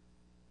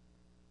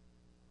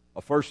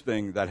 A first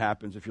thing that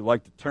happens, if you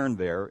like to turn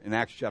there, in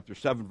Acts chapter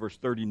 7, verse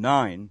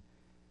 39,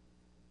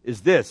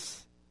 is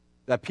this,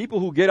 that people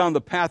who get on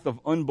the path of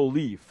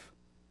unbelief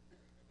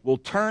will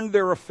turn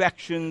their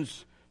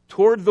affections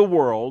toward the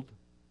world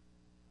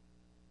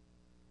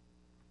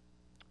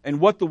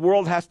and what the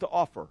world has to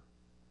offer.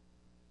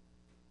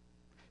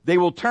 They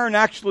will turn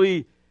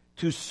actually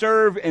to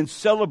serve and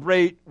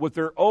celebrate what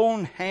their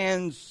own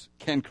hands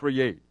can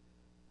create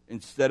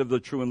instead of the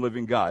true and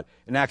living God.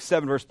 In Acts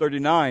 7, verse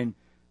 39,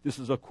 this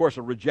is, of course,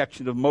 a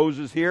rejection of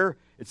Moses here.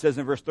 It says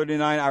in verse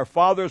 39, our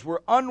fathers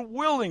were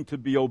unwilling to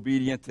be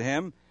obedient to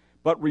him,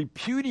 but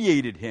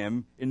repudiated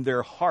him in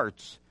their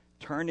hearts,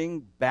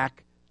 turning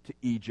back to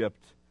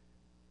Egypt.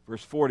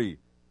 Verse 40,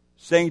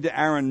 saying to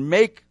Aaron,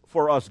 make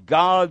for us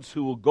gods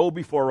who will go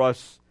before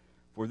us.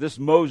 For this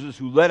Moses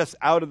who led us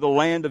out of the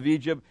land of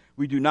Egypt,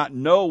 we do not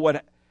know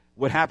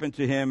what happened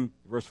to him.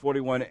 Verse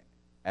 41,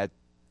 at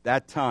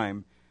that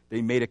time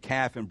they made a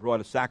calf and brought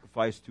a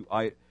sacrifice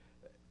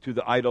to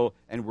the idol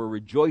and were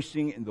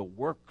rejoicing in the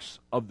works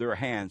of their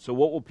hands. So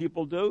what will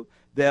people do?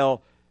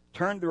 They'll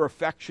turn their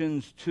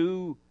affections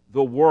to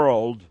the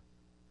world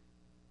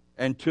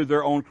and to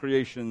their own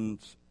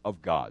creations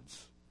of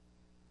gods.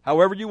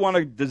 However you want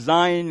to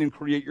design and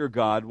create your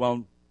God,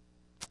 well,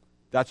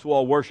 that's who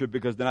I'll worship,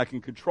 because then I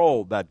can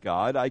control that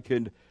God. I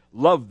can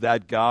love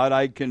that God.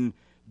 I can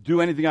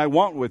do anything I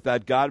want with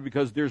that God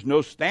because there's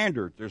no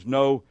standard. There's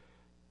no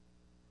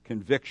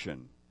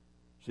conviction.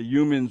 So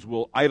humans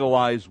will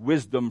idolize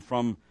wisdom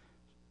from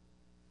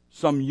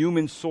some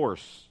human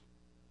source.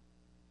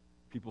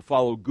 People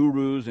follow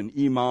gurus and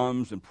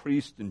imams and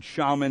priests and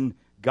shaman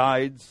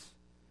guides.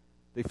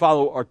 They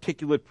follow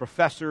articulate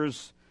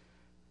professors,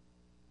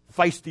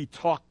 feisty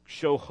talk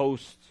show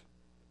hosts.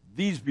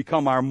 These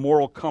become our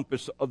moral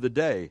compass of the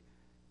day.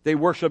 They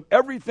worship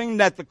everything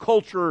that the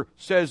culture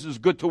says is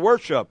good to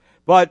worship,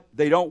 but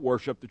they don't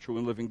worship the true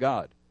and living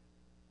God.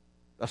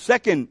 A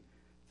second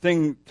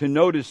thing to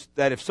notice,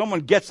 that if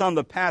someone gets on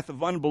the path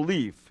of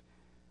unbelief,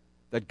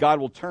 that God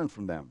will turn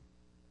from them.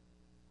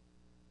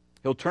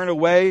 He'll turn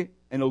away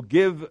and he'll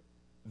give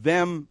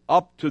them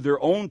up to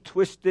their own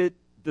twisted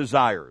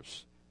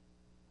desires.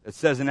 It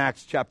says in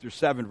Acts chapter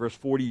 7, verse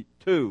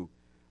 42,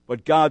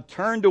 but God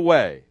turned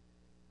away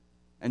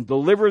and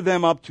delivered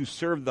them up to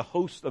serve the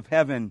host of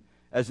heaven,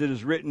 as it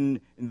is written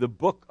in the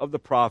book of the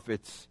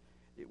prophets,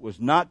 it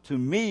was not to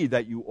me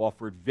that you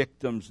offered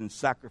victims and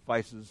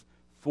sacrifices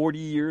 40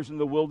 years in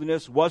the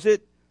wilderness, was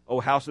it,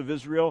 O house of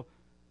Israel?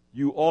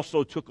 You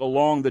also took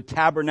along the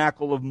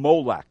tabernacle of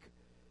Molech,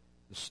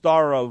 the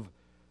star of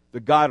the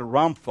god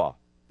Rampha,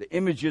 the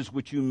images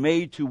which you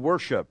made to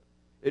worship.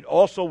 I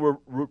also will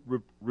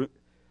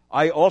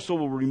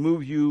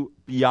remove you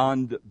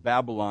beyond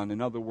Babylon. In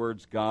other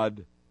words,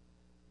 God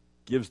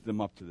gives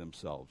them up to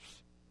themselves.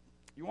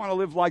 You want to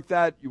live like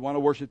that? You want to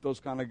worship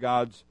those kind of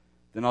gods?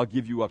 then I'll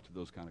give you up to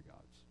those kind of gods.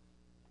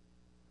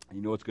 And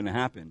you know what's going to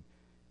happen?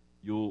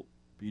 You'll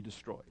be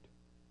destroyed.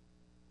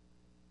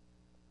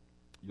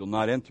 You'll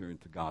not enter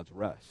into God's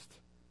rest.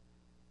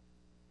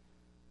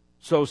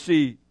 So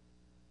see,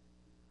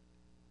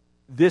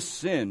 this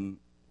sin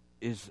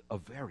is a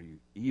very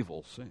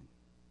evil sin.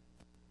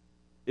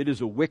 It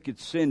is a wicked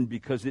sin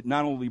because it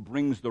not only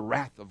brings the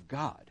wrath of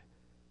God,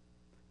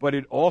 but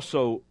it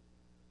also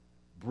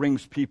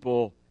brings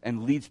people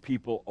and leads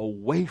people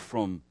away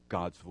from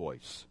God's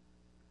voice,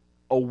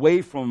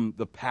 away from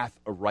the path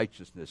of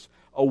righteousness,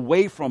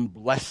 away from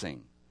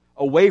blessing,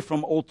 away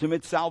from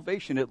ultimate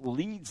salvation. It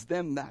leads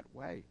them that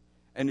way,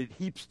 and it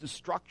heaps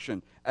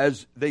destruction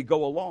as they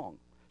go along.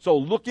 So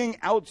looking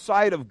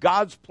outside of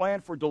God's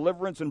plan for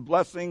deliverance and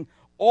blessing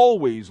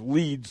always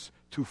leads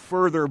to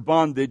further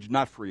bondage,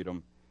 not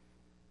freedom.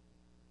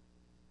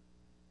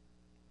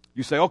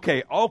 You say,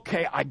 okay,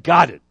 I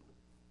got it.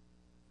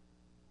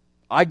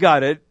 I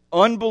got it.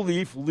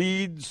 Unbelief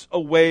leads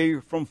away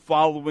from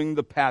following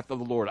the path of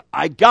the Lord.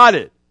 I got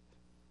it.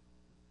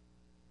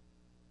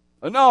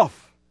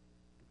 Enough.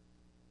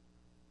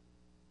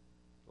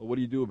 Well, what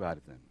do you do about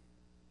it then?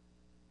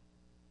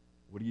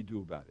 What do you do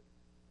about it?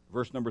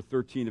 Verse number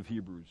 13 of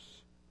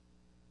Hebrews.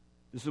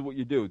 This is what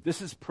you do.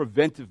 This is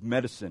preventive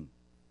medicine.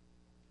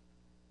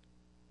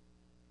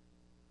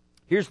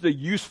 Here's the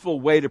useful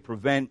way to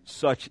prevent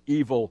such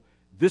evil.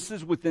 This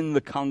is within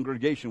the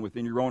congregation,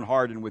 within your own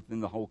heart and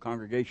within the whole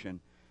congregation.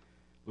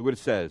 Look what it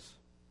says.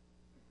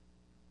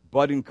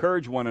 But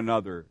encourage one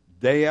another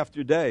day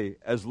after day,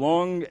 as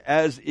long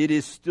as it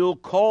is still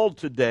called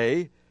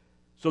today,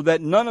 so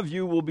that none of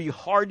you will be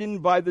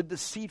hardened by the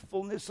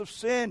deceitfulness of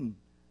sin.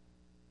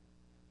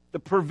 The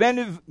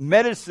preventive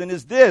medicine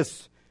is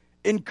this.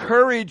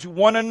 Encourage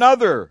one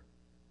another.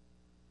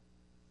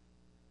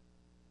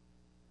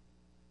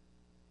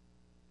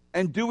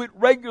 And do it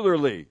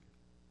regularly.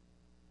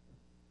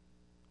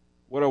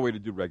 What are we to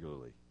do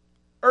regularly?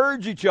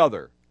 Urge each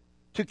other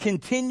to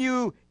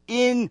continue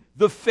in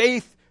the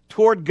faith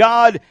toward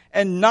God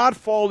and not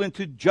fall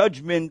into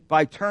judgment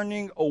by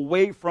turning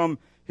away from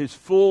His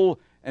full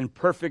and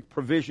perfect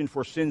provision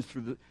for sins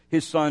through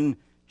His Son,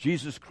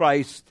 Jesus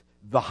Christ,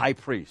 the high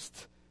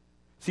priest.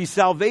 See,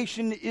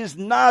 salvation is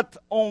not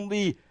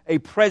only a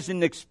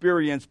present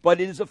experience,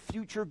 but it is a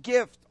future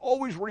gift.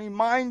 Always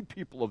remind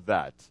people of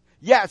that.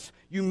 Yes,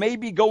 you may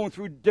be going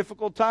through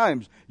difficult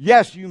times.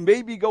 Yes, you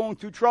may be going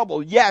through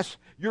trouble. Yes,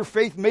 your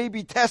faith may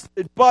be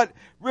tested. But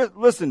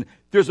listen,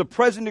 there's a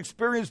present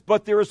experience,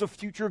 but there is a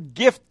future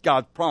gift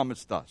God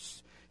promised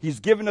us. He's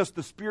given us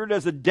the Spirit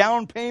as a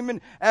down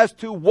payment as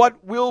to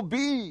what will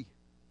be,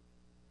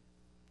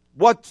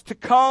 what's to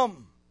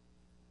come.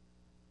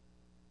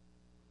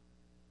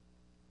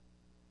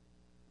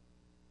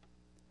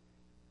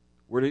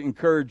 We're to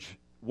encourage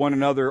one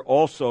another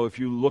also, if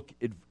you look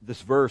at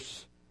this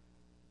verse,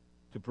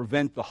 to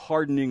prevent the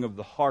hardening of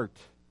the heart.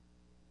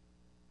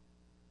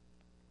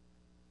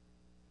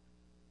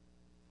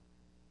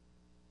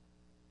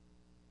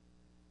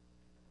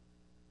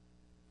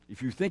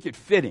 If you think it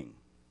fitting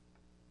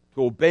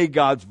to obey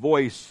God's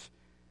voice,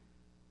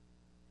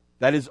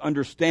 that is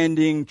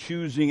understanding,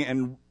 choosing,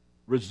 and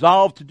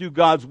resolve to do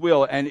God's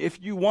will. And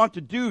if you want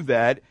to do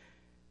that,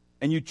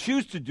 and you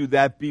choose to do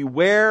that,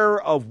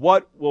 beware of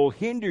what will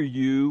hinder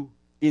you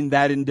in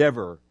that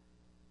endeavor.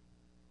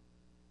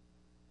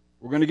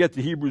 We're going to get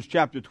to Hebrews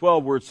chapter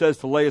 12, where it says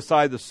to lay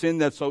aside the sin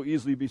that so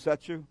easily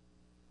besets you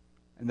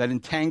and that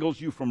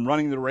entangles you from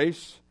running the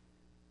race.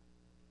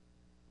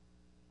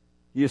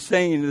 He is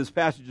saying in this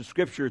passage of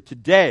Scripture,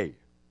 today,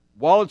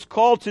 while it's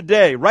called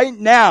today, right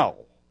now,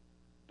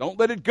 don't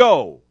let it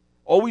go.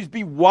 Always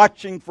be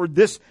watching for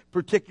this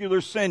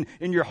particular sin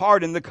in your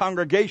heart in the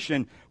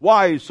congregation.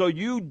 Why? So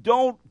you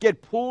don't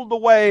get pulled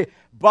away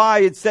by,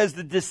 it says,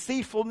 the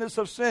deceitfulness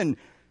of sin.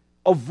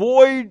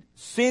 Avoid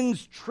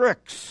sin's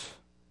tricks.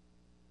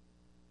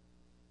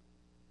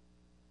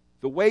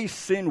 The way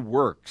sin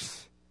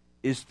works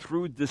is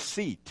through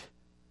deceit.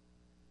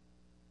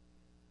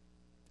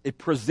 It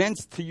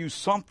presents to you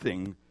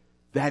something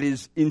that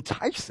is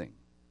enticing,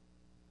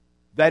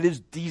 that is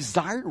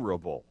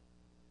desirable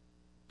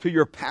to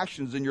your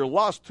passions and your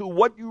lust, to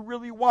what you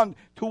really want,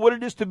 to what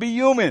it is to be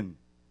human.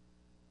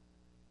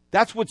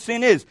 That's what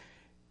sin is.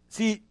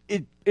 See,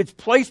 it's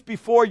placed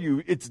before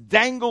you. It's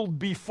dangled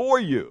before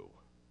you.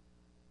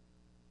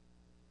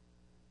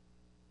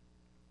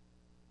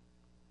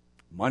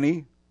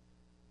 Money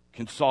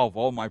can solve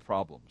all my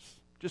problems.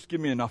 Just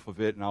give me enough of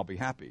it and I'll be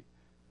happy.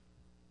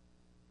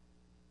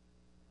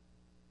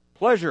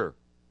 Pleasure.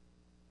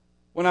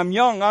 When I'm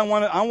young, I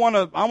want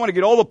to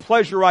get all the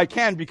pleasure I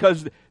can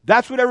because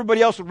that's what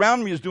everybody else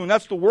around me is doing.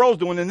 That's what the world's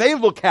doing, and they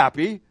look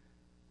happy.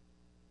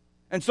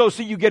 And so,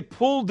 see, you get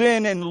pulled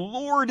in and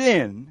lured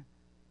in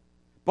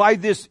by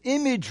this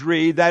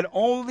imagery that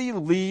only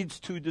leads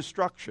to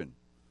destruction.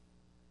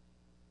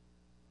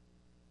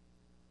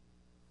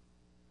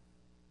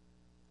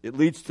 It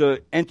leads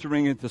to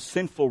entering into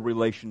sinful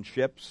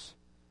relationships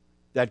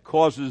that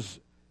causes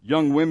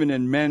young women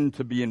and men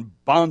to be in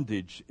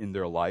bondage in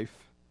their life.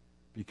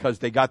 because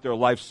they got their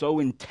life so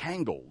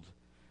entangled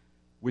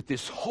with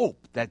this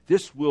hope that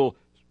this will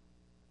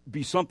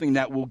be something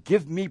that will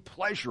give me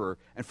pleasure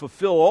and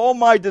fulfill all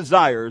my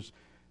desires,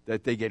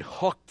 that they get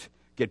hooked,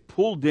 get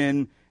pulled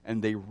in,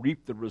 and they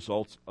reap the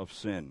results of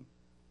sin.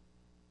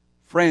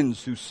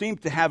 Friends who seem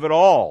to have it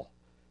all,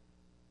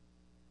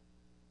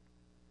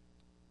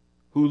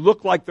 who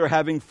look like they're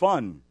having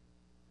fun,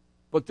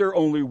 but they're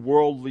only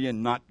worldly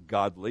and not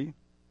godly.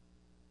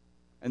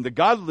 And the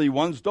godly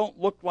ones don't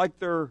look like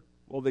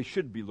they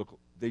should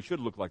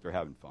look like they're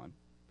having fun.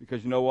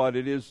 Because you know what?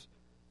 It is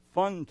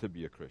fun to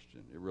be a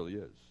Christian. It really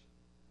is.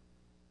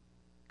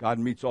 God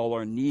meets all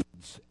our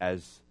needs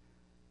as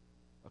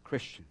a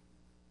Christian.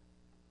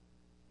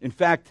 In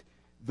fact,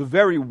 the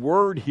very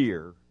word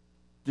here,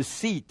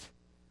 deceit,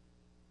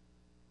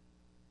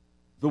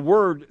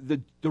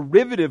 the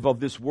derivative of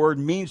this word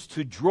means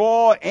to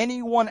draw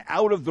anyone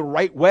out of the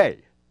right way.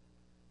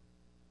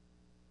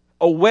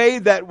 A way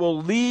that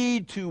will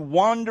lead to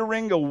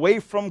wandering away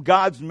from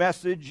God's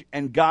message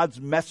and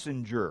God's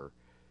messenger.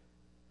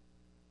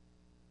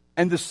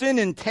 And the sin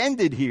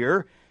intended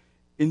here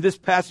in this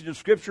passage of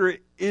Scripture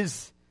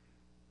is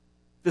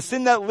the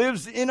sin that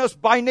lives in us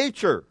by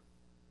nature.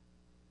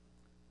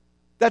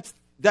 That's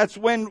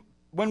when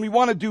we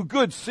want to do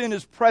good, sin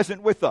is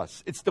present with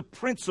us. It's the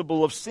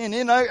principle of sin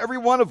in every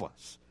one of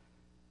us.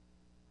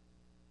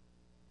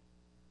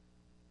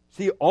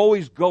 See,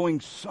 always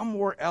going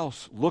somewhere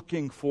else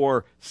looking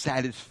for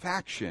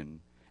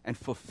satisfaction and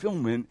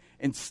fulfillment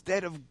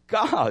instead of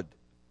God,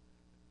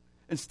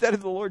 instead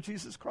of the Lord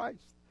Jesus Christ.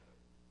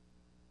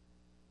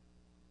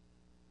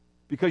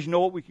 Because you know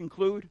what we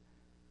conclude?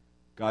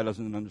 God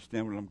doesn't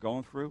understand what I'm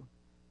going through.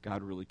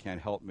 God really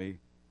can't help me.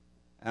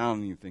 I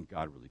don't even think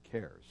God really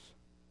cares.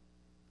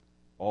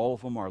 All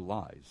of them are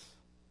lies.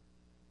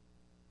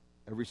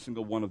 Every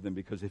single one of them.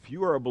 Because if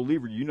you are a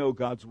believer, you know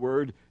God's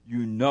word,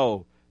 you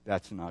know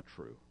that's not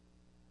true.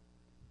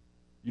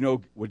 You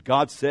know what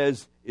God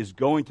says is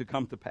going to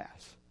come to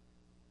pass.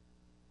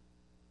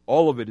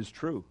 All of it is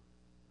true.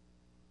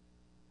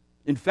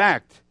 In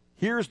fact,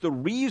 here's the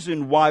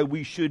reason why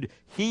we should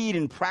heed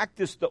and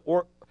practice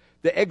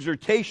the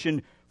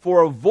exhortation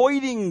for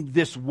avoiding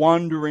this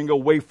wandering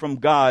away from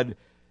God,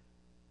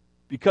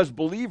 because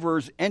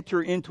believers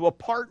enter into a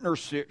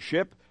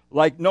partnership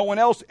like no one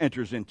else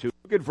enters into.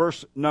 Look at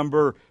verse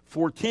number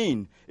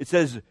 14. It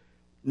says,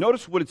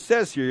 notice what it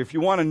says here. If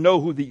you want to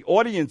know who the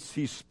audience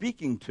he's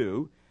speaking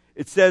to,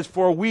 it says,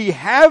 for we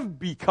have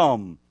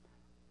become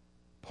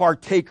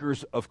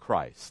partakers of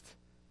Christ.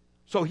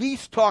 So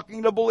he's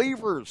talking to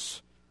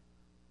believers.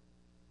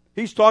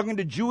 He's talking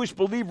to Jewish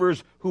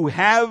believers who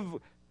have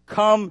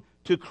come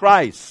to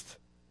Christ.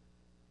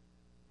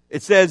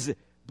 It says,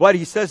 but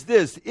he says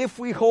this, if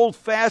we hold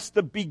fast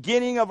the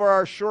beginning of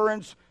our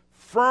assurance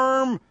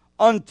firm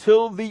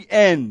until the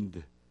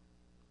end.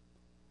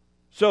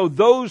 So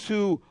those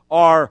who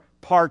are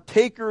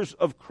partakers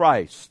of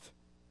Christ,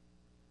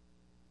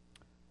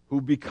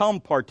 who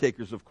become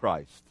partakers of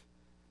Christ,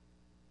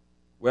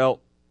 well,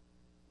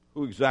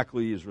 who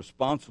exactly is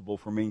responsible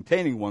for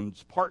maintaining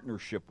one's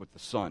partnership with the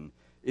Son?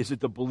 Is it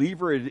the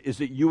believer? Is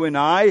it you and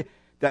I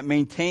that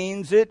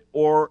maintains it,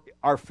 or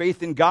our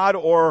faith in God,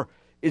 or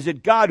is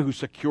it God who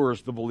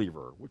secures the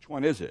believer? Which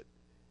one is it?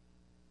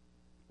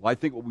 Well, I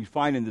think what we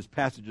find in this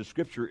passage of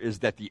Scripture is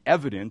that the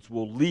evidence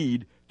will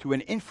lead to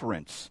an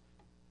inference.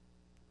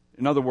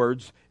 In other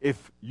words,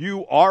 if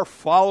you are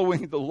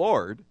following the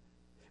Lord,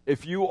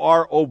 if you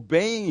are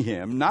obeying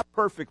Him, not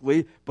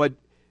perfectly, but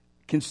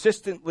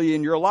consistently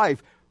in your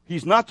life,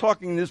 He's not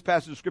talking in this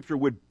passage of Scripture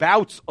with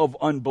bouts of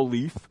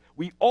unbelief.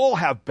 We all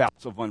have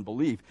bouts of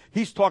unbelief.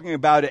 He's talking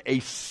about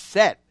a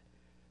set,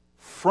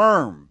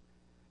 firm,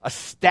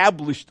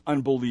 established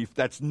unbelief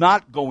that's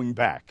not going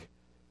back.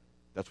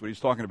 That's what he's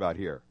talking about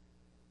here.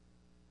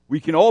 We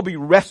can all be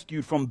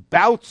rescued from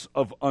bouts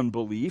of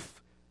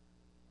unbelief.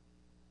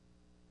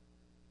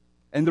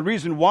 And the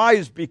reason why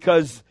is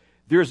because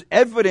there's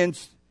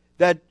evidence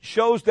that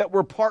shows that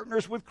we're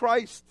partners with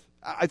Christ.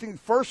 I think,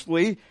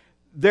 firstly,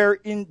 their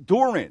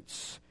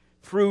endurance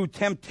through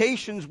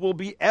temptations will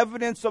be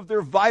evidence of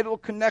their vital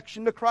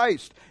connection to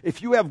Christ.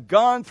 If you have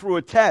gone through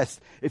a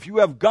test, if you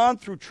have gone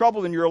through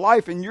trouble in your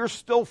life and you're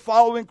still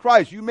following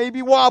Christ, you may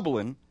be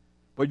wobbling,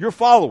 but you're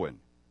following.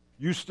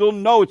 You still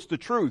know it's the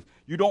truth.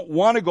 You don't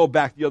want to go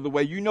back the other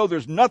way. You know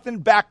there's nothing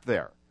back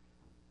there.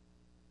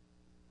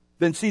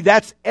 Then see,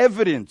 that's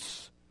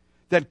evidence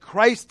that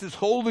Christ is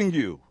holding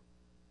you.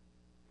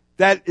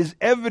 That is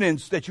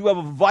evidence that you have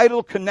a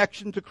vital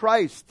connection to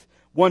Christ.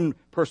 One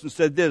person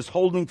said this,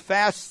 holding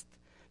fast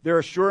their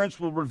assurance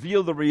will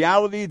reveal the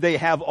reality they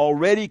have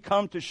already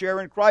come to share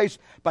in Christ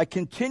by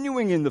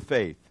continuing in the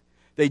faith.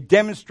 They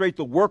demonstrate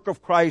the work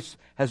of Christ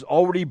has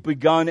already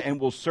begun and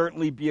will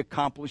certainly be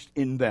accomplished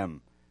in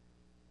them.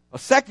 A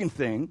second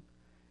thing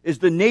is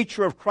the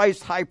nature of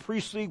Christ's high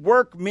priestly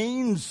work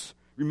means,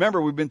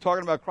 remember we've been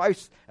talking about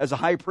Christ as a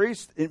high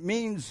priest, it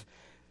means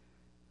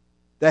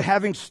that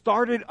having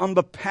started on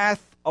the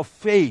path of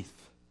faith,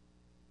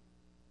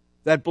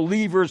 that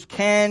believers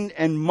can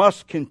and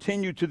must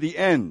continue to the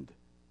end.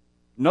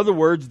 In other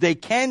words, they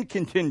can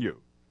continue.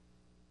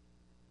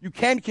 You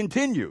can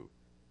continue.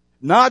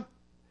 Not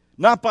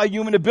by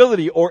human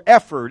ability or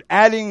effort,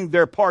 adding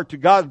their part to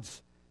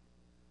God's,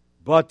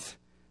 but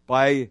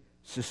by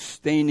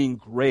sustaining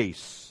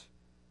grace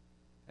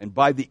and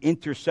by the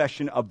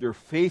intercession of their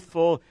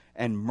faithful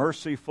and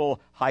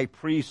merciful high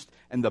priest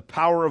and the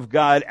power of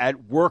God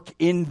at work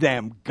in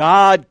them.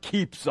 God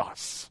keeps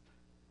us.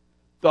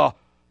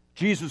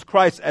 Jesus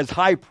Christ as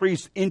high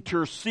priest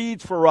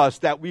intercedes for us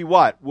that we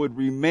what? Would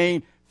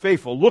remain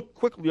faithful. Look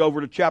quickly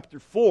over to chapter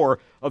 4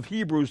 of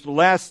Hebrews, the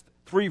last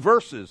 3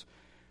 verses.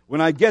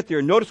 When I get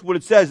there, notice what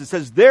it says. It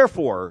says,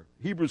 therefore,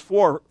 Hebrews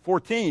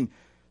 4:14,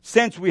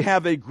 since we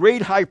have a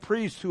great high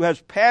priest who has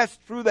passed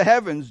through the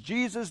heavens,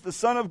 Jesus, the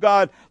Son of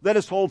God, let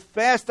us hold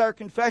fast our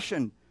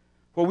confession.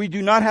 For we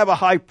do not have a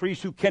high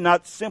priest who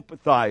cannot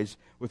sympathize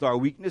with our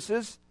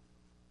weaknesses,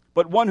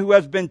 but one who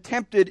has been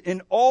tempted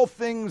in all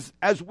things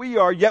as we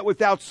are, yet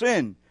without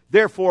sin.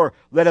 Therefore,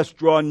 let us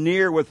draw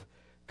near with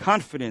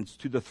confidence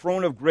to the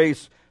throne of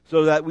grace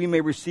so that we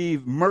may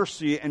receive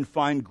mercy and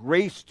find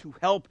grace to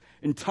help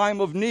in time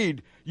of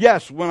need.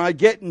 Yes, when I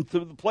get into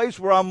the place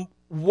where I'm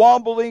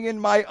wobbling in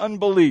my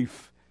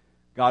unbelief,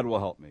 God will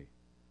help me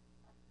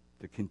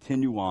to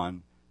continue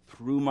on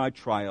through my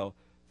trial,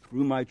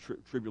 through my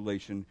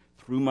tribulation,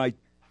 through my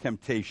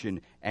temptation,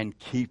 and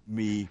keep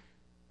me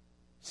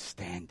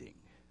standing.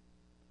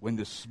 When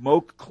the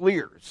smoke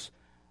clears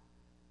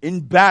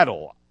in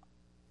battle,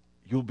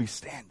 you'll be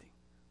standing.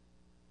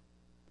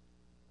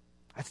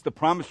 That's the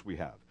promise we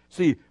have.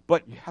 See,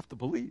 but you have to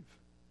believe.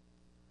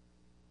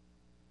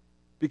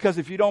 Because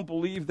if you don't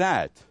believe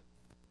that,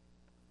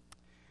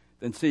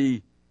 then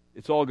see,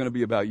 it's all going to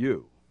be about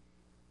you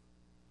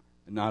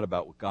and not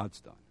about what God's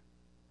done.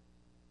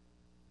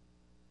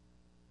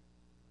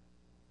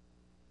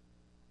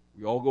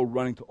 We all go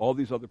running to all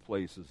these other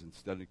places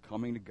instead of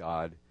coming to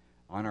God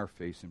on our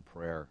face in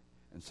prayer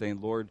and saying,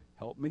 Lord,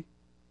 help me.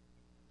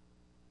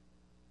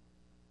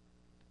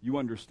 You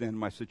understand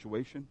my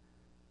situation.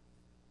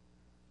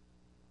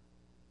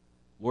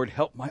 Lord,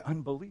 help my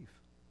unbelief.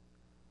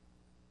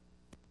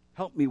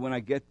 Help me when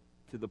I get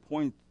to the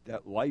point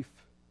that life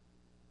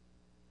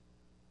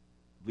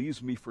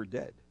leaves me for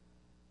dead.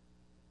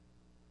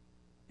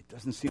 It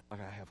doesn't seem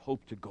like I have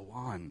hope to go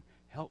on.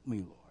 Help me,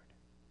 Lord.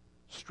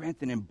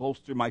 Strengthen and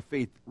bolster my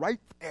faith right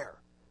there.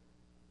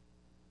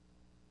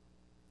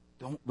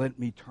 Don't let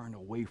me turn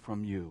away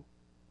from you.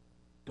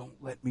 Don't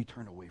let me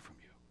turn away from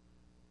you.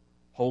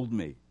 Hold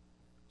me.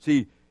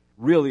 See,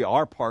 really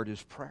our part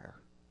is prayer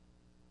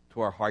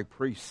to our high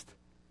priest.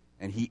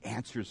 And he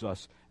answers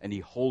us and he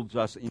holds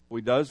us. And you know what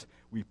he does?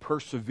 We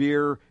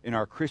persevere in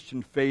our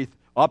Christian faith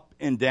up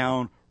and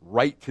down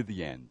right to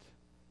the end.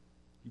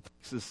 He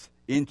takes us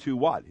into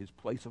what? His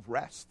place of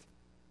rest.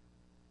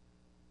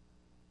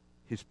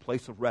 His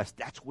place of rest.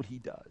 That's what he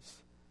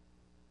does.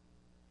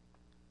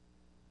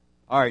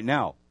 All right,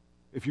 now,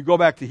 if you go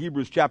back to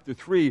Hebrews chapter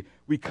 3,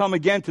 we come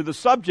again to the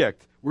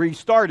subject where he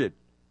started.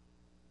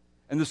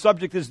 And the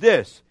subject is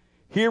this: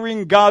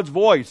 hearing God's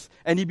voice.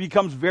 And he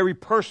becomes very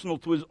personal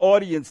to his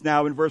audience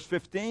now in verse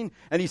 15.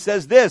 And he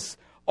says this: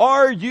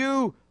 are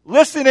you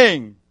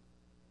listening?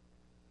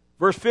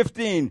 Verse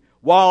 15,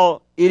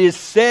 while it is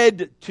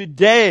said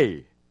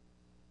today,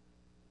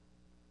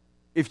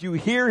 if you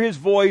hear his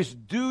voice,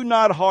 do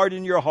not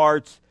harden your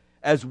hearts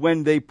as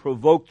when they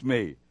provoked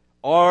me.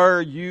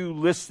 Are you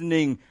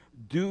listening?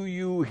 Do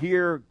you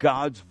hear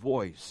God's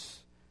voice?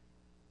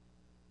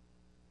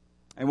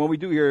 And when we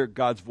do hear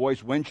God's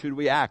voice, when should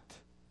we act?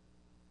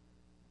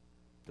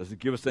 Does it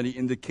give us any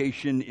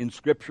indication in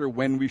Scripture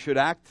when we should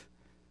act?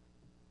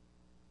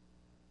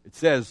 It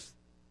says,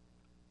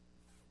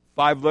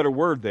 5-letter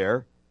word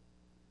there,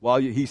 while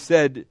it is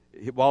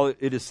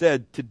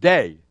said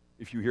today,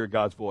 if you hear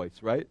God's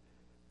voice, right?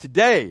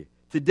 Today.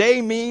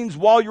 Today means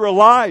while you're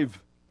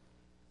alive.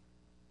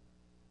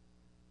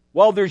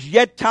 While there's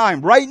yet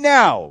time, right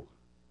now,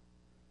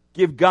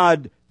 give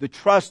God the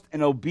trust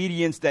and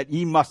obedience that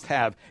he must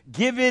have.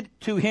 Give it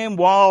to him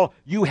while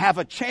you have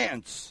a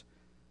chance.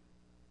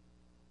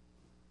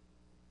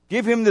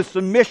 Give him the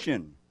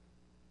submission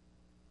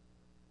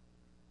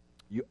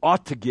you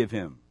ought to give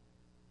him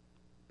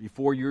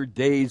before your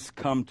days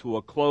come to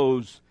a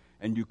close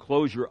and you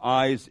close your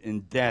eyes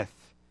in death.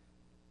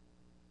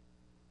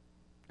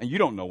 And you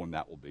don't know when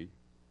that will be.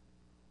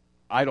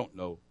 I don't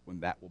know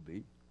when that will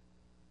be.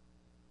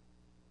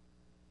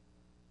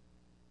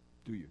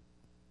 Do you?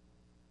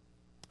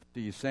 So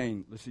you're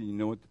saying, listen, you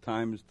know what the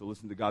time is to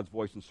listen to God's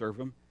voice and serve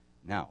him?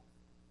 Now.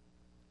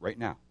 Right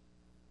now.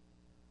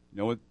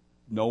 You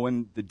know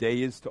when the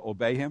day is to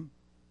obey him?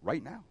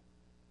 Right now.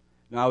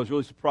 Now, I was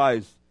really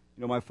surprised.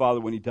 You know, my father,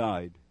 when he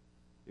died,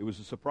 it was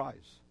a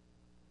surprise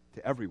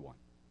to everyone.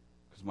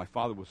 Because my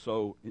father was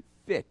so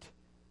fit.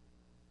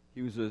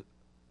 He was a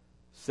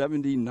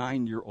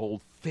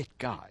 79-year-old fit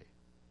guy.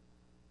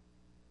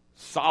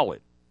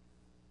 Solid.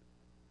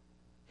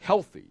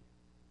 Healthy.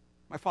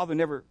 My father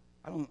never,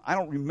 I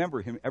don't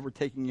remember him ever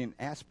taking an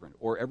aspirin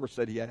or ever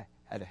said he had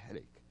a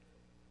headache.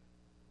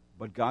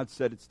 But God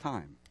said it's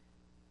time.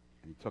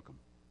 And he took him.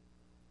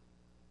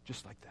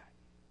 Just like that.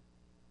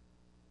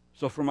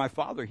 So for my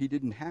father, he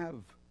didn't have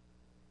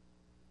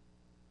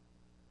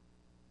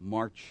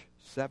March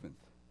 7th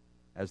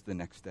as the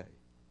next day.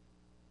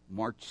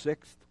 March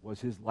 6th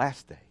was his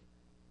last day.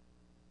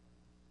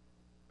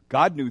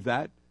 God knew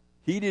that.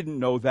 He didn't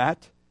know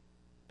that.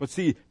 But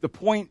see, the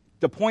point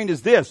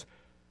is this.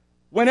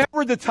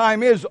 Whenever the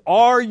time is,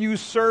 are you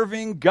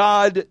serving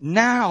God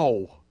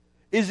now?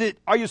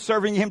 Are you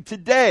serving Him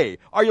today?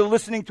 Are you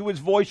listening to His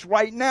voice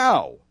right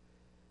now?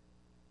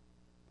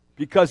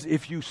 Because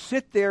if you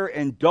sit there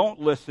and don't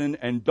listen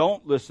and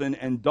don't listen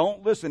and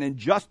don't listen and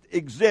just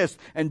exist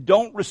and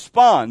don't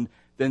respond,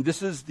 then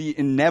this is the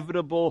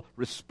inevitable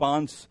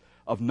response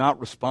of not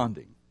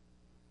responding.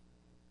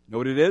 You know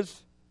what it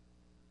is?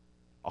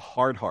 A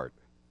hard heart.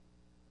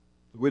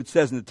 Look what it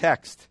says in the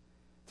text.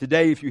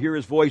 Today, if you hear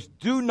His voice,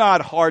 do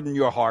not harden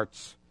your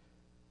hearts.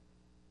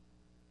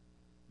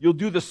 You'll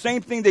do the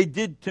same thing they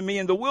did to me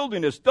in the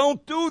wilderness.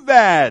 Don't do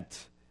that.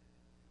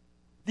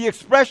 The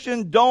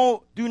expression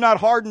do not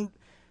harden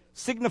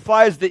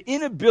signifies the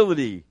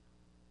inability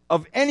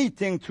of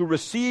anything to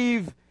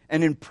receive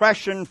an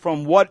impression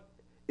from what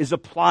is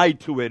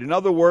applied to it. In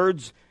other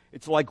words,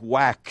 it's like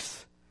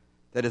wax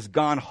that has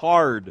gone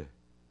hard,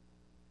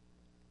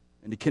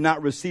 and it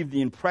cannot receive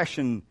the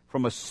impression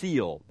from a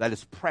seal that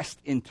is pressed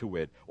into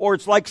it. Or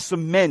it's like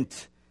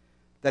cement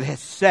that has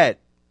set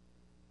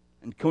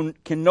and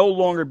can no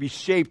longer be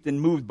shaped and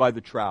moved by the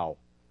trowel.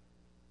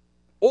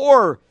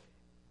 Or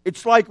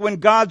it's like when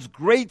God's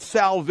great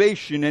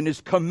salvation and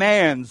His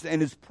commands and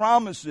His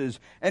promises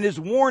and His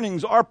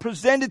warnings are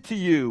presented to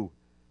you,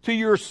 to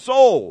your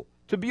soul,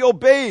 to be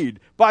obeyed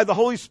by the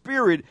Holy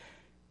Spirit,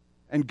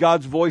 and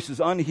God's voice is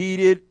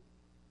unheeded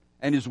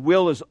and His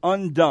will is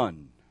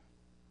undone.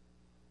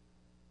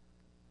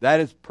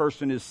 That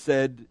person is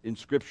said in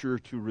Scripture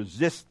to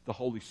resist the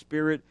Holy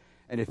Spirit,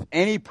 and if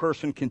any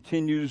person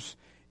continues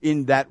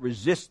in that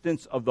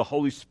resistance of the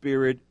Holy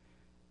Spirit,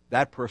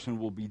 that person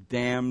will be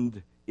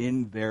damned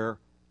in their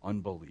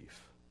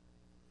unbelief.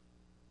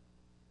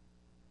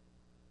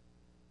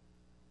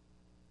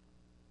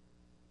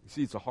 You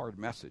see, it's a hard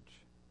message,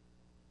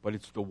 but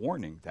it's the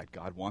warning that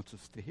God wants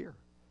us to hear.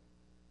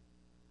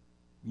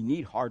 We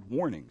need hard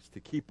warnings to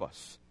keep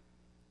us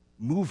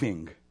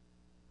moving,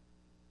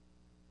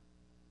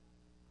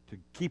 to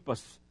keep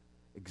us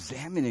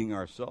examining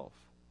ourselves,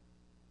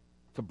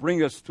 to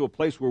bring us to a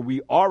place where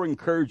we are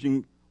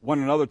encouraging one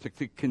another to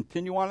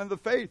continue on in the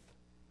faith.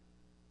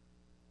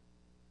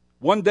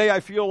 One day I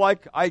feel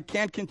like I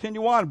can't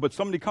continue on, but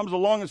somebody comes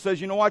along and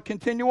says, you know what,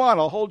 continue on.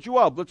 I'll hold you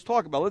up. Let's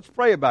talk about it. Let's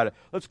pray about it.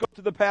 Let's go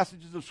to the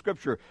passages of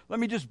Scripture. Let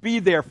me just be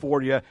there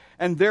for you.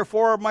 And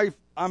therefore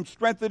I'm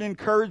strengthened,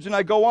 encouraged, and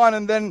I go on.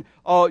 And then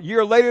a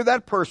year later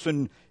that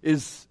person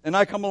and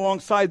I come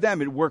alongside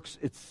them. It works.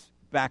 It's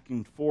back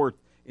and forth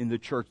in the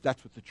church.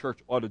 That's what the church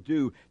ought to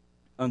do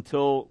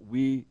until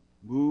we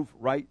move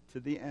right to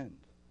the end.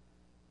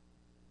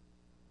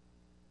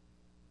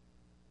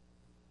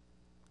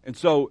 And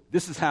so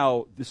this is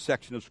how this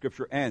section of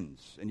Scripture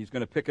ends. And he's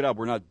going to pick it up.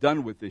 We're not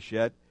done with this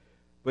yet.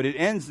 But it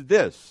ends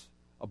this.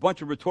 A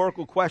bunch of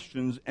rhetorical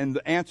questions and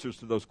the answers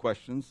to those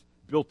questions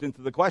built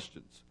into the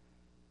questions.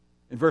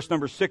 In verse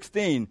number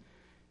 16,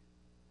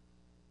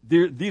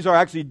 these are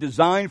actually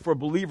designed for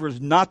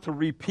believers not to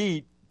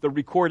repeat the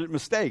recorded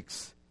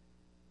mistakes.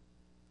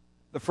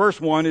 The first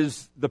one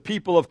is the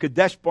people of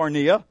Kadesh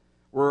Barnea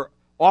were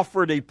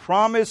offered a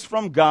promise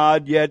from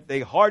God, yet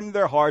they hardened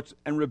their hearts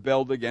and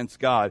rebelled against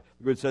God.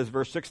 Look what it says,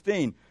 verse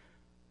 16.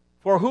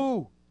 For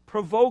who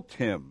provoked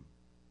him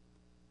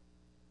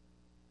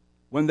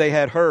when they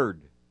had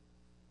heard?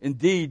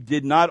 Indeed,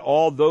 did not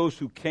all those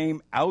who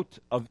came out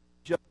of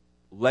Egypt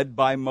led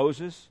by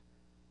Moses?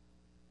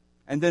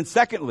 And then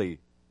secondly,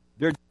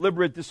 their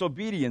deliberate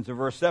disobedience in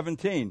verse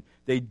 17.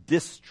 They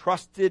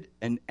distrusted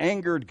and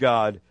angered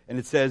God. And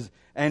it says,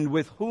 and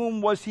with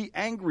whom was he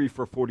angry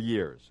for 40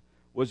 years?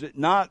 Was it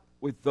not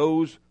with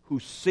those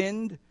who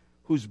sinned,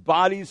 whose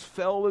bodies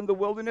fell in the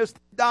wilderness,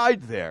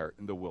 died there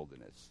in the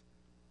wilderness?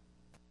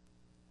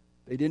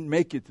 They didn't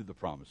make it to the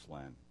promised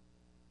land.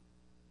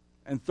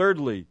 And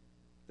thirdly,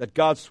 that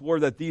God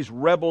swore that these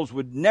rebels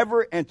would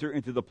never enter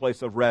into the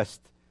place of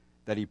rest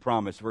that he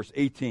promised. Verse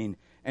 18,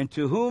 and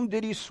to whom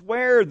did he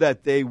swear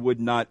that they would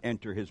not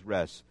enter his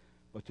rest,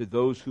 but to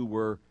those who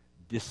were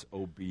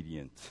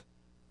disobedient?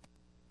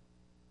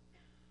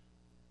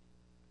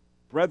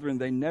 Brethren,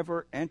 they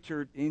never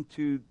entered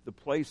into the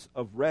place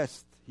of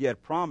rest he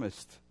had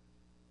promised.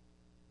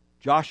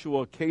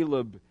 Joshua,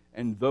 Caleb,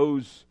 and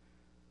those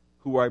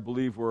who I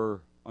believe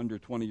were under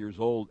 20 years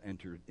old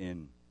entered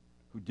in,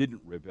 who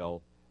didn't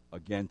rebel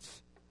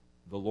against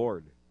the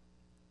Lord.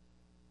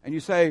 And you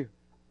say,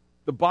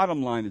 the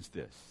bottom line is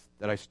this,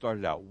 that I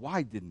started out.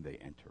 Why didn't they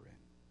enter in?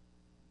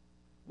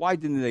 Why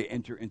didn't they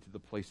enter into the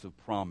place of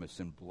promise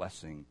and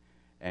blessing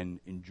and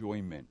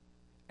enjoyment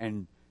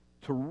and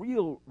to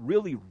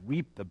really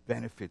reap the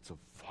benefits of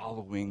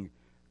following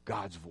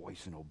God's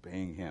voice and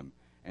obeying him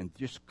and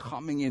just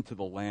coming into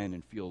the land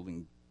and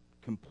feeling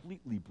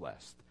completely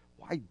blessed?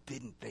 Why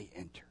didn't they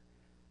enter?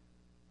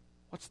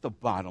 What's the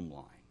bottom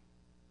line?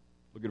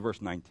 Look at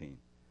verse 19.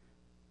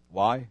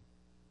 Why?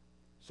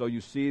 So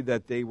you see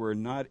that they were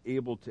not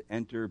able to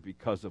enter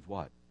because of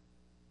what?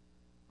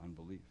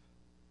 Unbelief.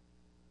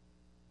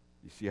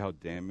 You see how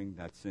damning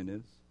that sin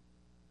is?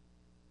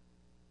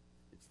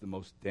 It's the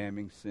most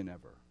damning sin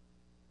ever.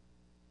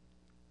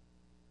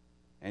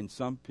 And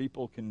some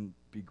people can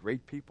be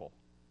great people,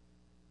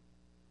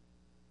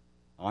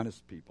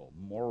 honest people,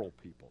 moral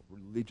people,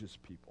 religious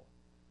people,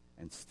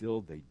 and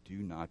still they do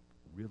not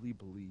really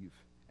believe,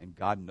 and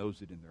God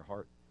knows it in their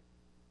heart.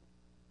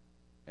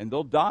 And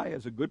they'll die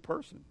as a good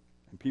person,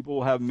 and people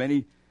will have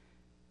many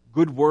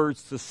good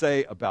words to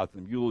say about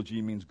them.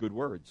 Eulogy means good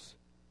words.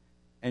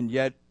 And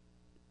yet,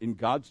 in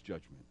God's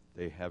judgment,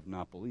 they have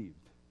not believed,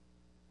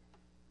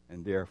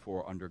 and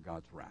therefore under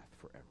God's wrath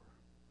forever.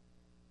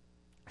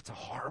 It's a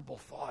horrible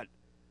thought.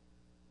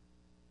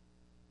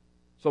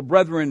 So,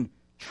 brethren,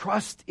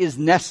 trust is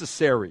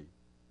necessary.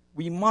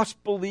 We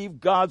must believe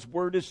God's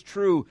word is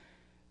true,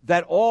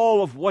 that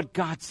all of what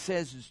God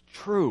says is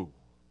true.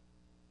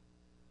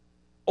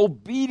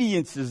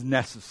 Obedience is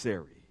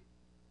necessary.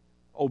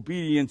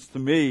 Obedience, to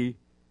me,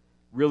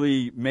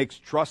 really makes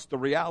trust a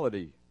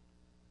reality.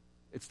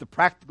 It's the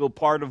practical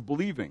part of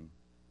believing.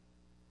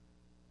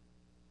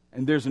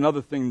 And there's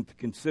another thing to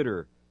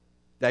consider,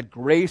 that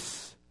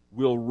grace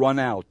will run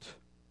out.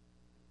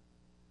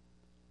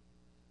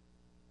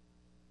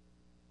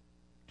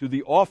 To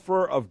the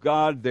offer of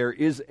God, there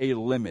is a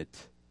limit.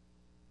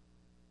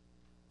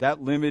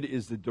 That limit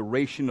is the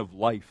duration of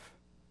life.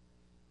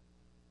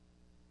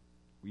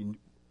 We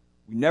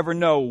never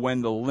know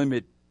when the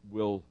limit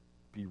will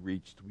be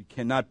reached. We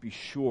cannot be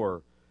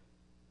sure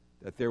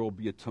that there will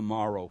be a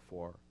tomorrow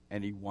for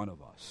any one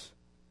of us.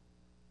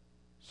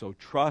 So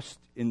trust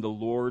in the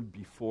Lord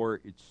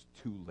before it's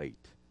too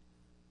late.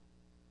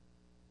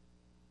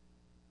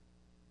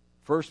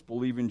 First,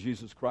 believe in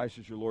Jesus Christ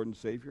as your Lord and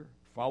Savior.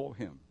 Follow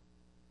Him.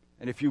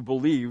 And if you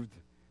believed,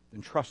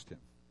 then trust Him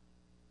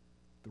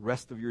the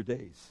rest of your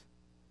days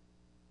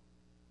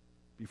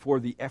before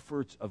the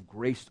efforts of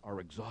grace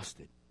are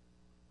exhausted.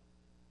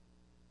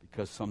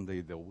 Because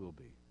someday there will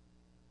be.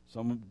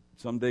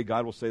 Someday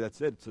God will say,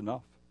 that's it, it's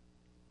enough.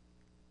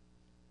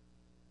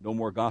 No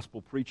more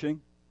gospel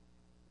preaching.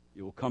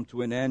 It will come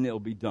to an end, it will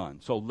be done.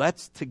 So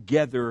let's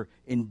together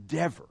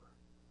endeavor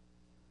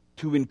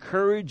to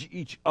encourage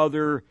each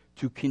other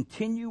to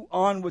continue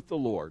on with the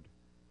Lord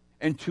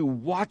and to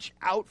watch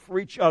out for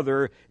each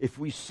other if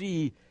we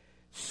see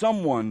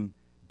someone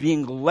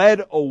being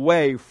led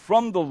away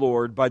from the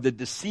Lord by the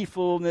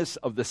deceitfulness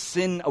of the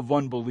sin of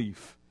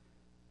unbelief.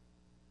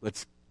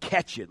 Let's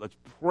catch it. Let's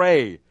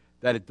pray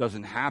that it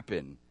doesn't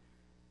happen.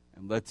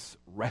 And let's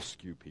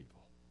rescue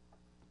people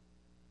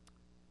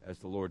as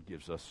the Lord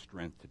gives us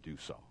strength to do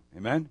so.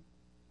 Amen?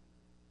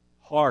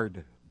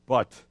 Hard,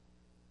 but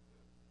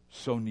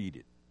so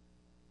needed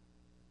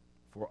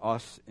for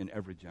us in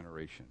every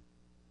generation.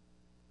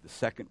 The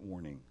second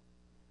warning,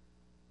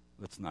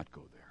 let's not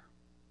go there.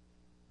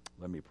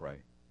 Let me pray.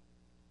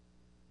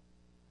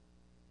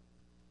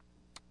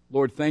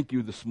 Lord, thank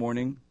you this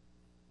morning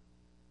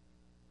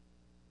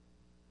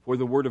for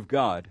the Word of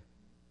God.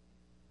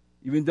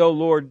 Even though,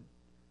 Lord,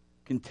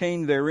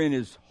 contained therein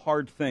is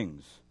hard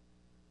things.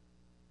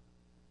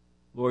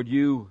 Lord,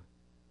 you,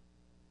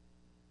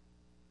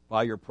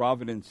 by your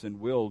providence and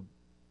will,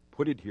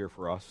 put it here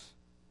for us.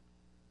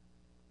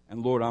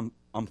 And Lord,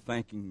 I'm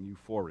thanking you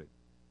for it.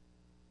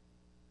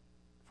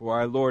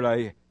 For Lord,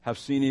 I have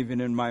seen even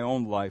in my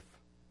own life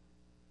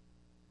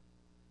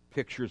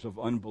pictures of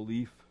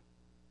unbelief,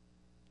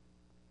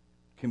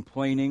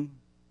 complaining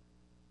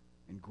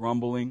and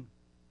grumbling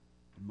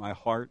in my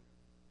heart.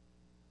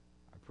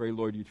 I pray,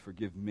 Lord, you'd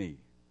forgive me.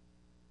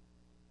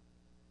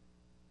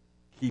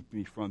 Keep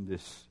me from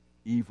this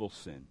evil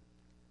sin.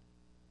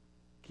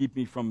 Keep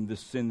me from this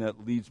sin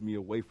that leads me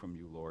away from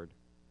you, Lord.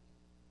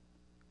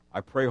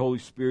 I pray, Holy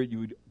Spirit, you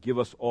would give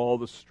us all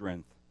the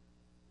strength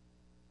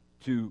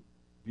to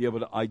be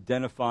able to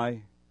identify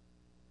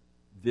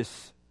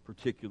this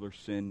particular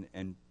sin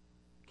and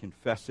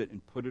confess it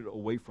and put it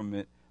away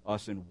from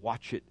us and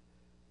watch it.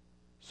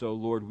 So,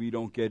 Lord, we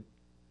don't get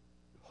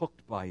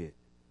hooked by it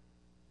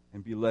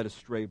and be led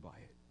astray by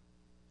it.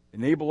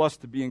 Enable us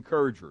to be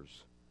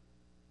encouragers.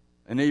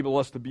 Enable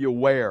us to be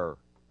aware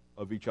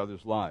of each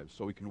other's lives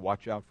so we can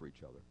watch out for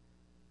each other.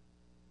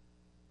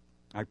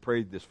 I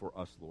pray this for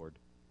us, Lord.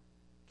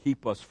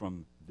 Keep us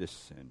from this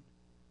sin.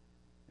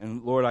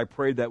 And Lord, I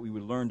pray that we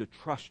would learn to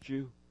trust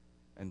you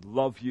and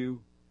love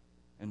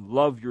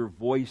your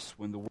voice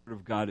when the word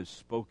of God is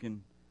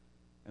spoken,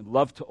 and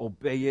love to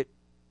obey it,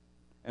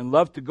 and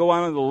love to go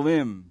out on the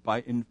limb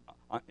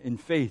in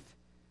faith,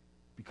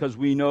 because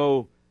we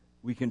know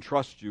we can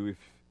trust you if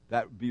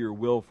that would be your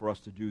will for us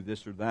to do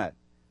this or that.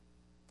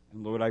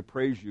 And Lord, I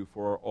praise you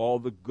for all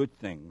the good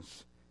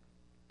things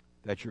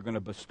that you're going to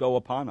bestow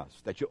upon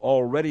us, that you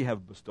already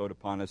have bestowed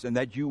upon us, and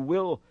that you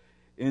will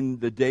in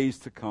the days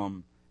to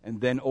come. And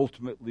then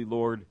ultimately,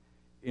 Lord,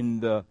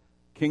 in the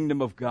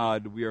kingdom of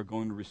God, we are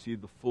going to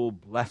receive the full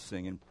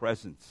blessing and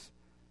presence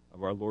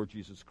of our Lord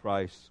Jesus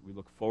Christ. We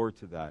look forward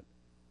to that.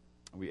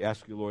 We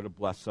ask you, Lord, to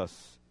bless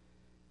us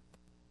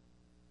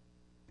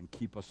and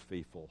keep us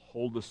faithful.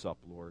 Hold us up,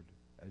 Lord,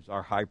 as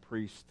our high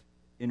priest.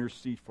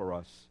 Intercede for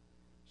us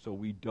so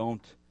we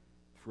don't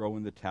throw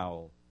in the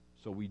towel,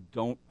 so we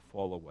don't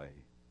fall away,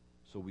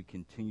 so we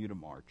continue to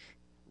march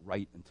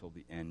right until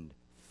the end,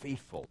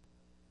 faithful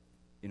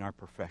in our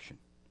profession,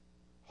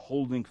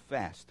 holding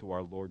fast to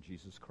our Lord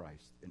Jesus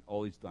Christ and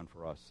all he's done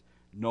for us,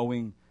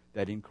 knowing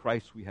that in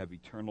Christ we have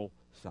eternal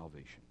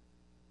salvation.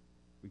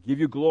 We give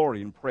you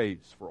glory and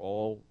praise for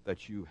all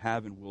that you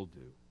have and will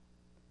do.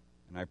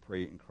 And I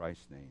pray in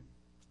Christ's name,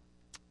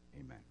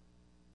 amen.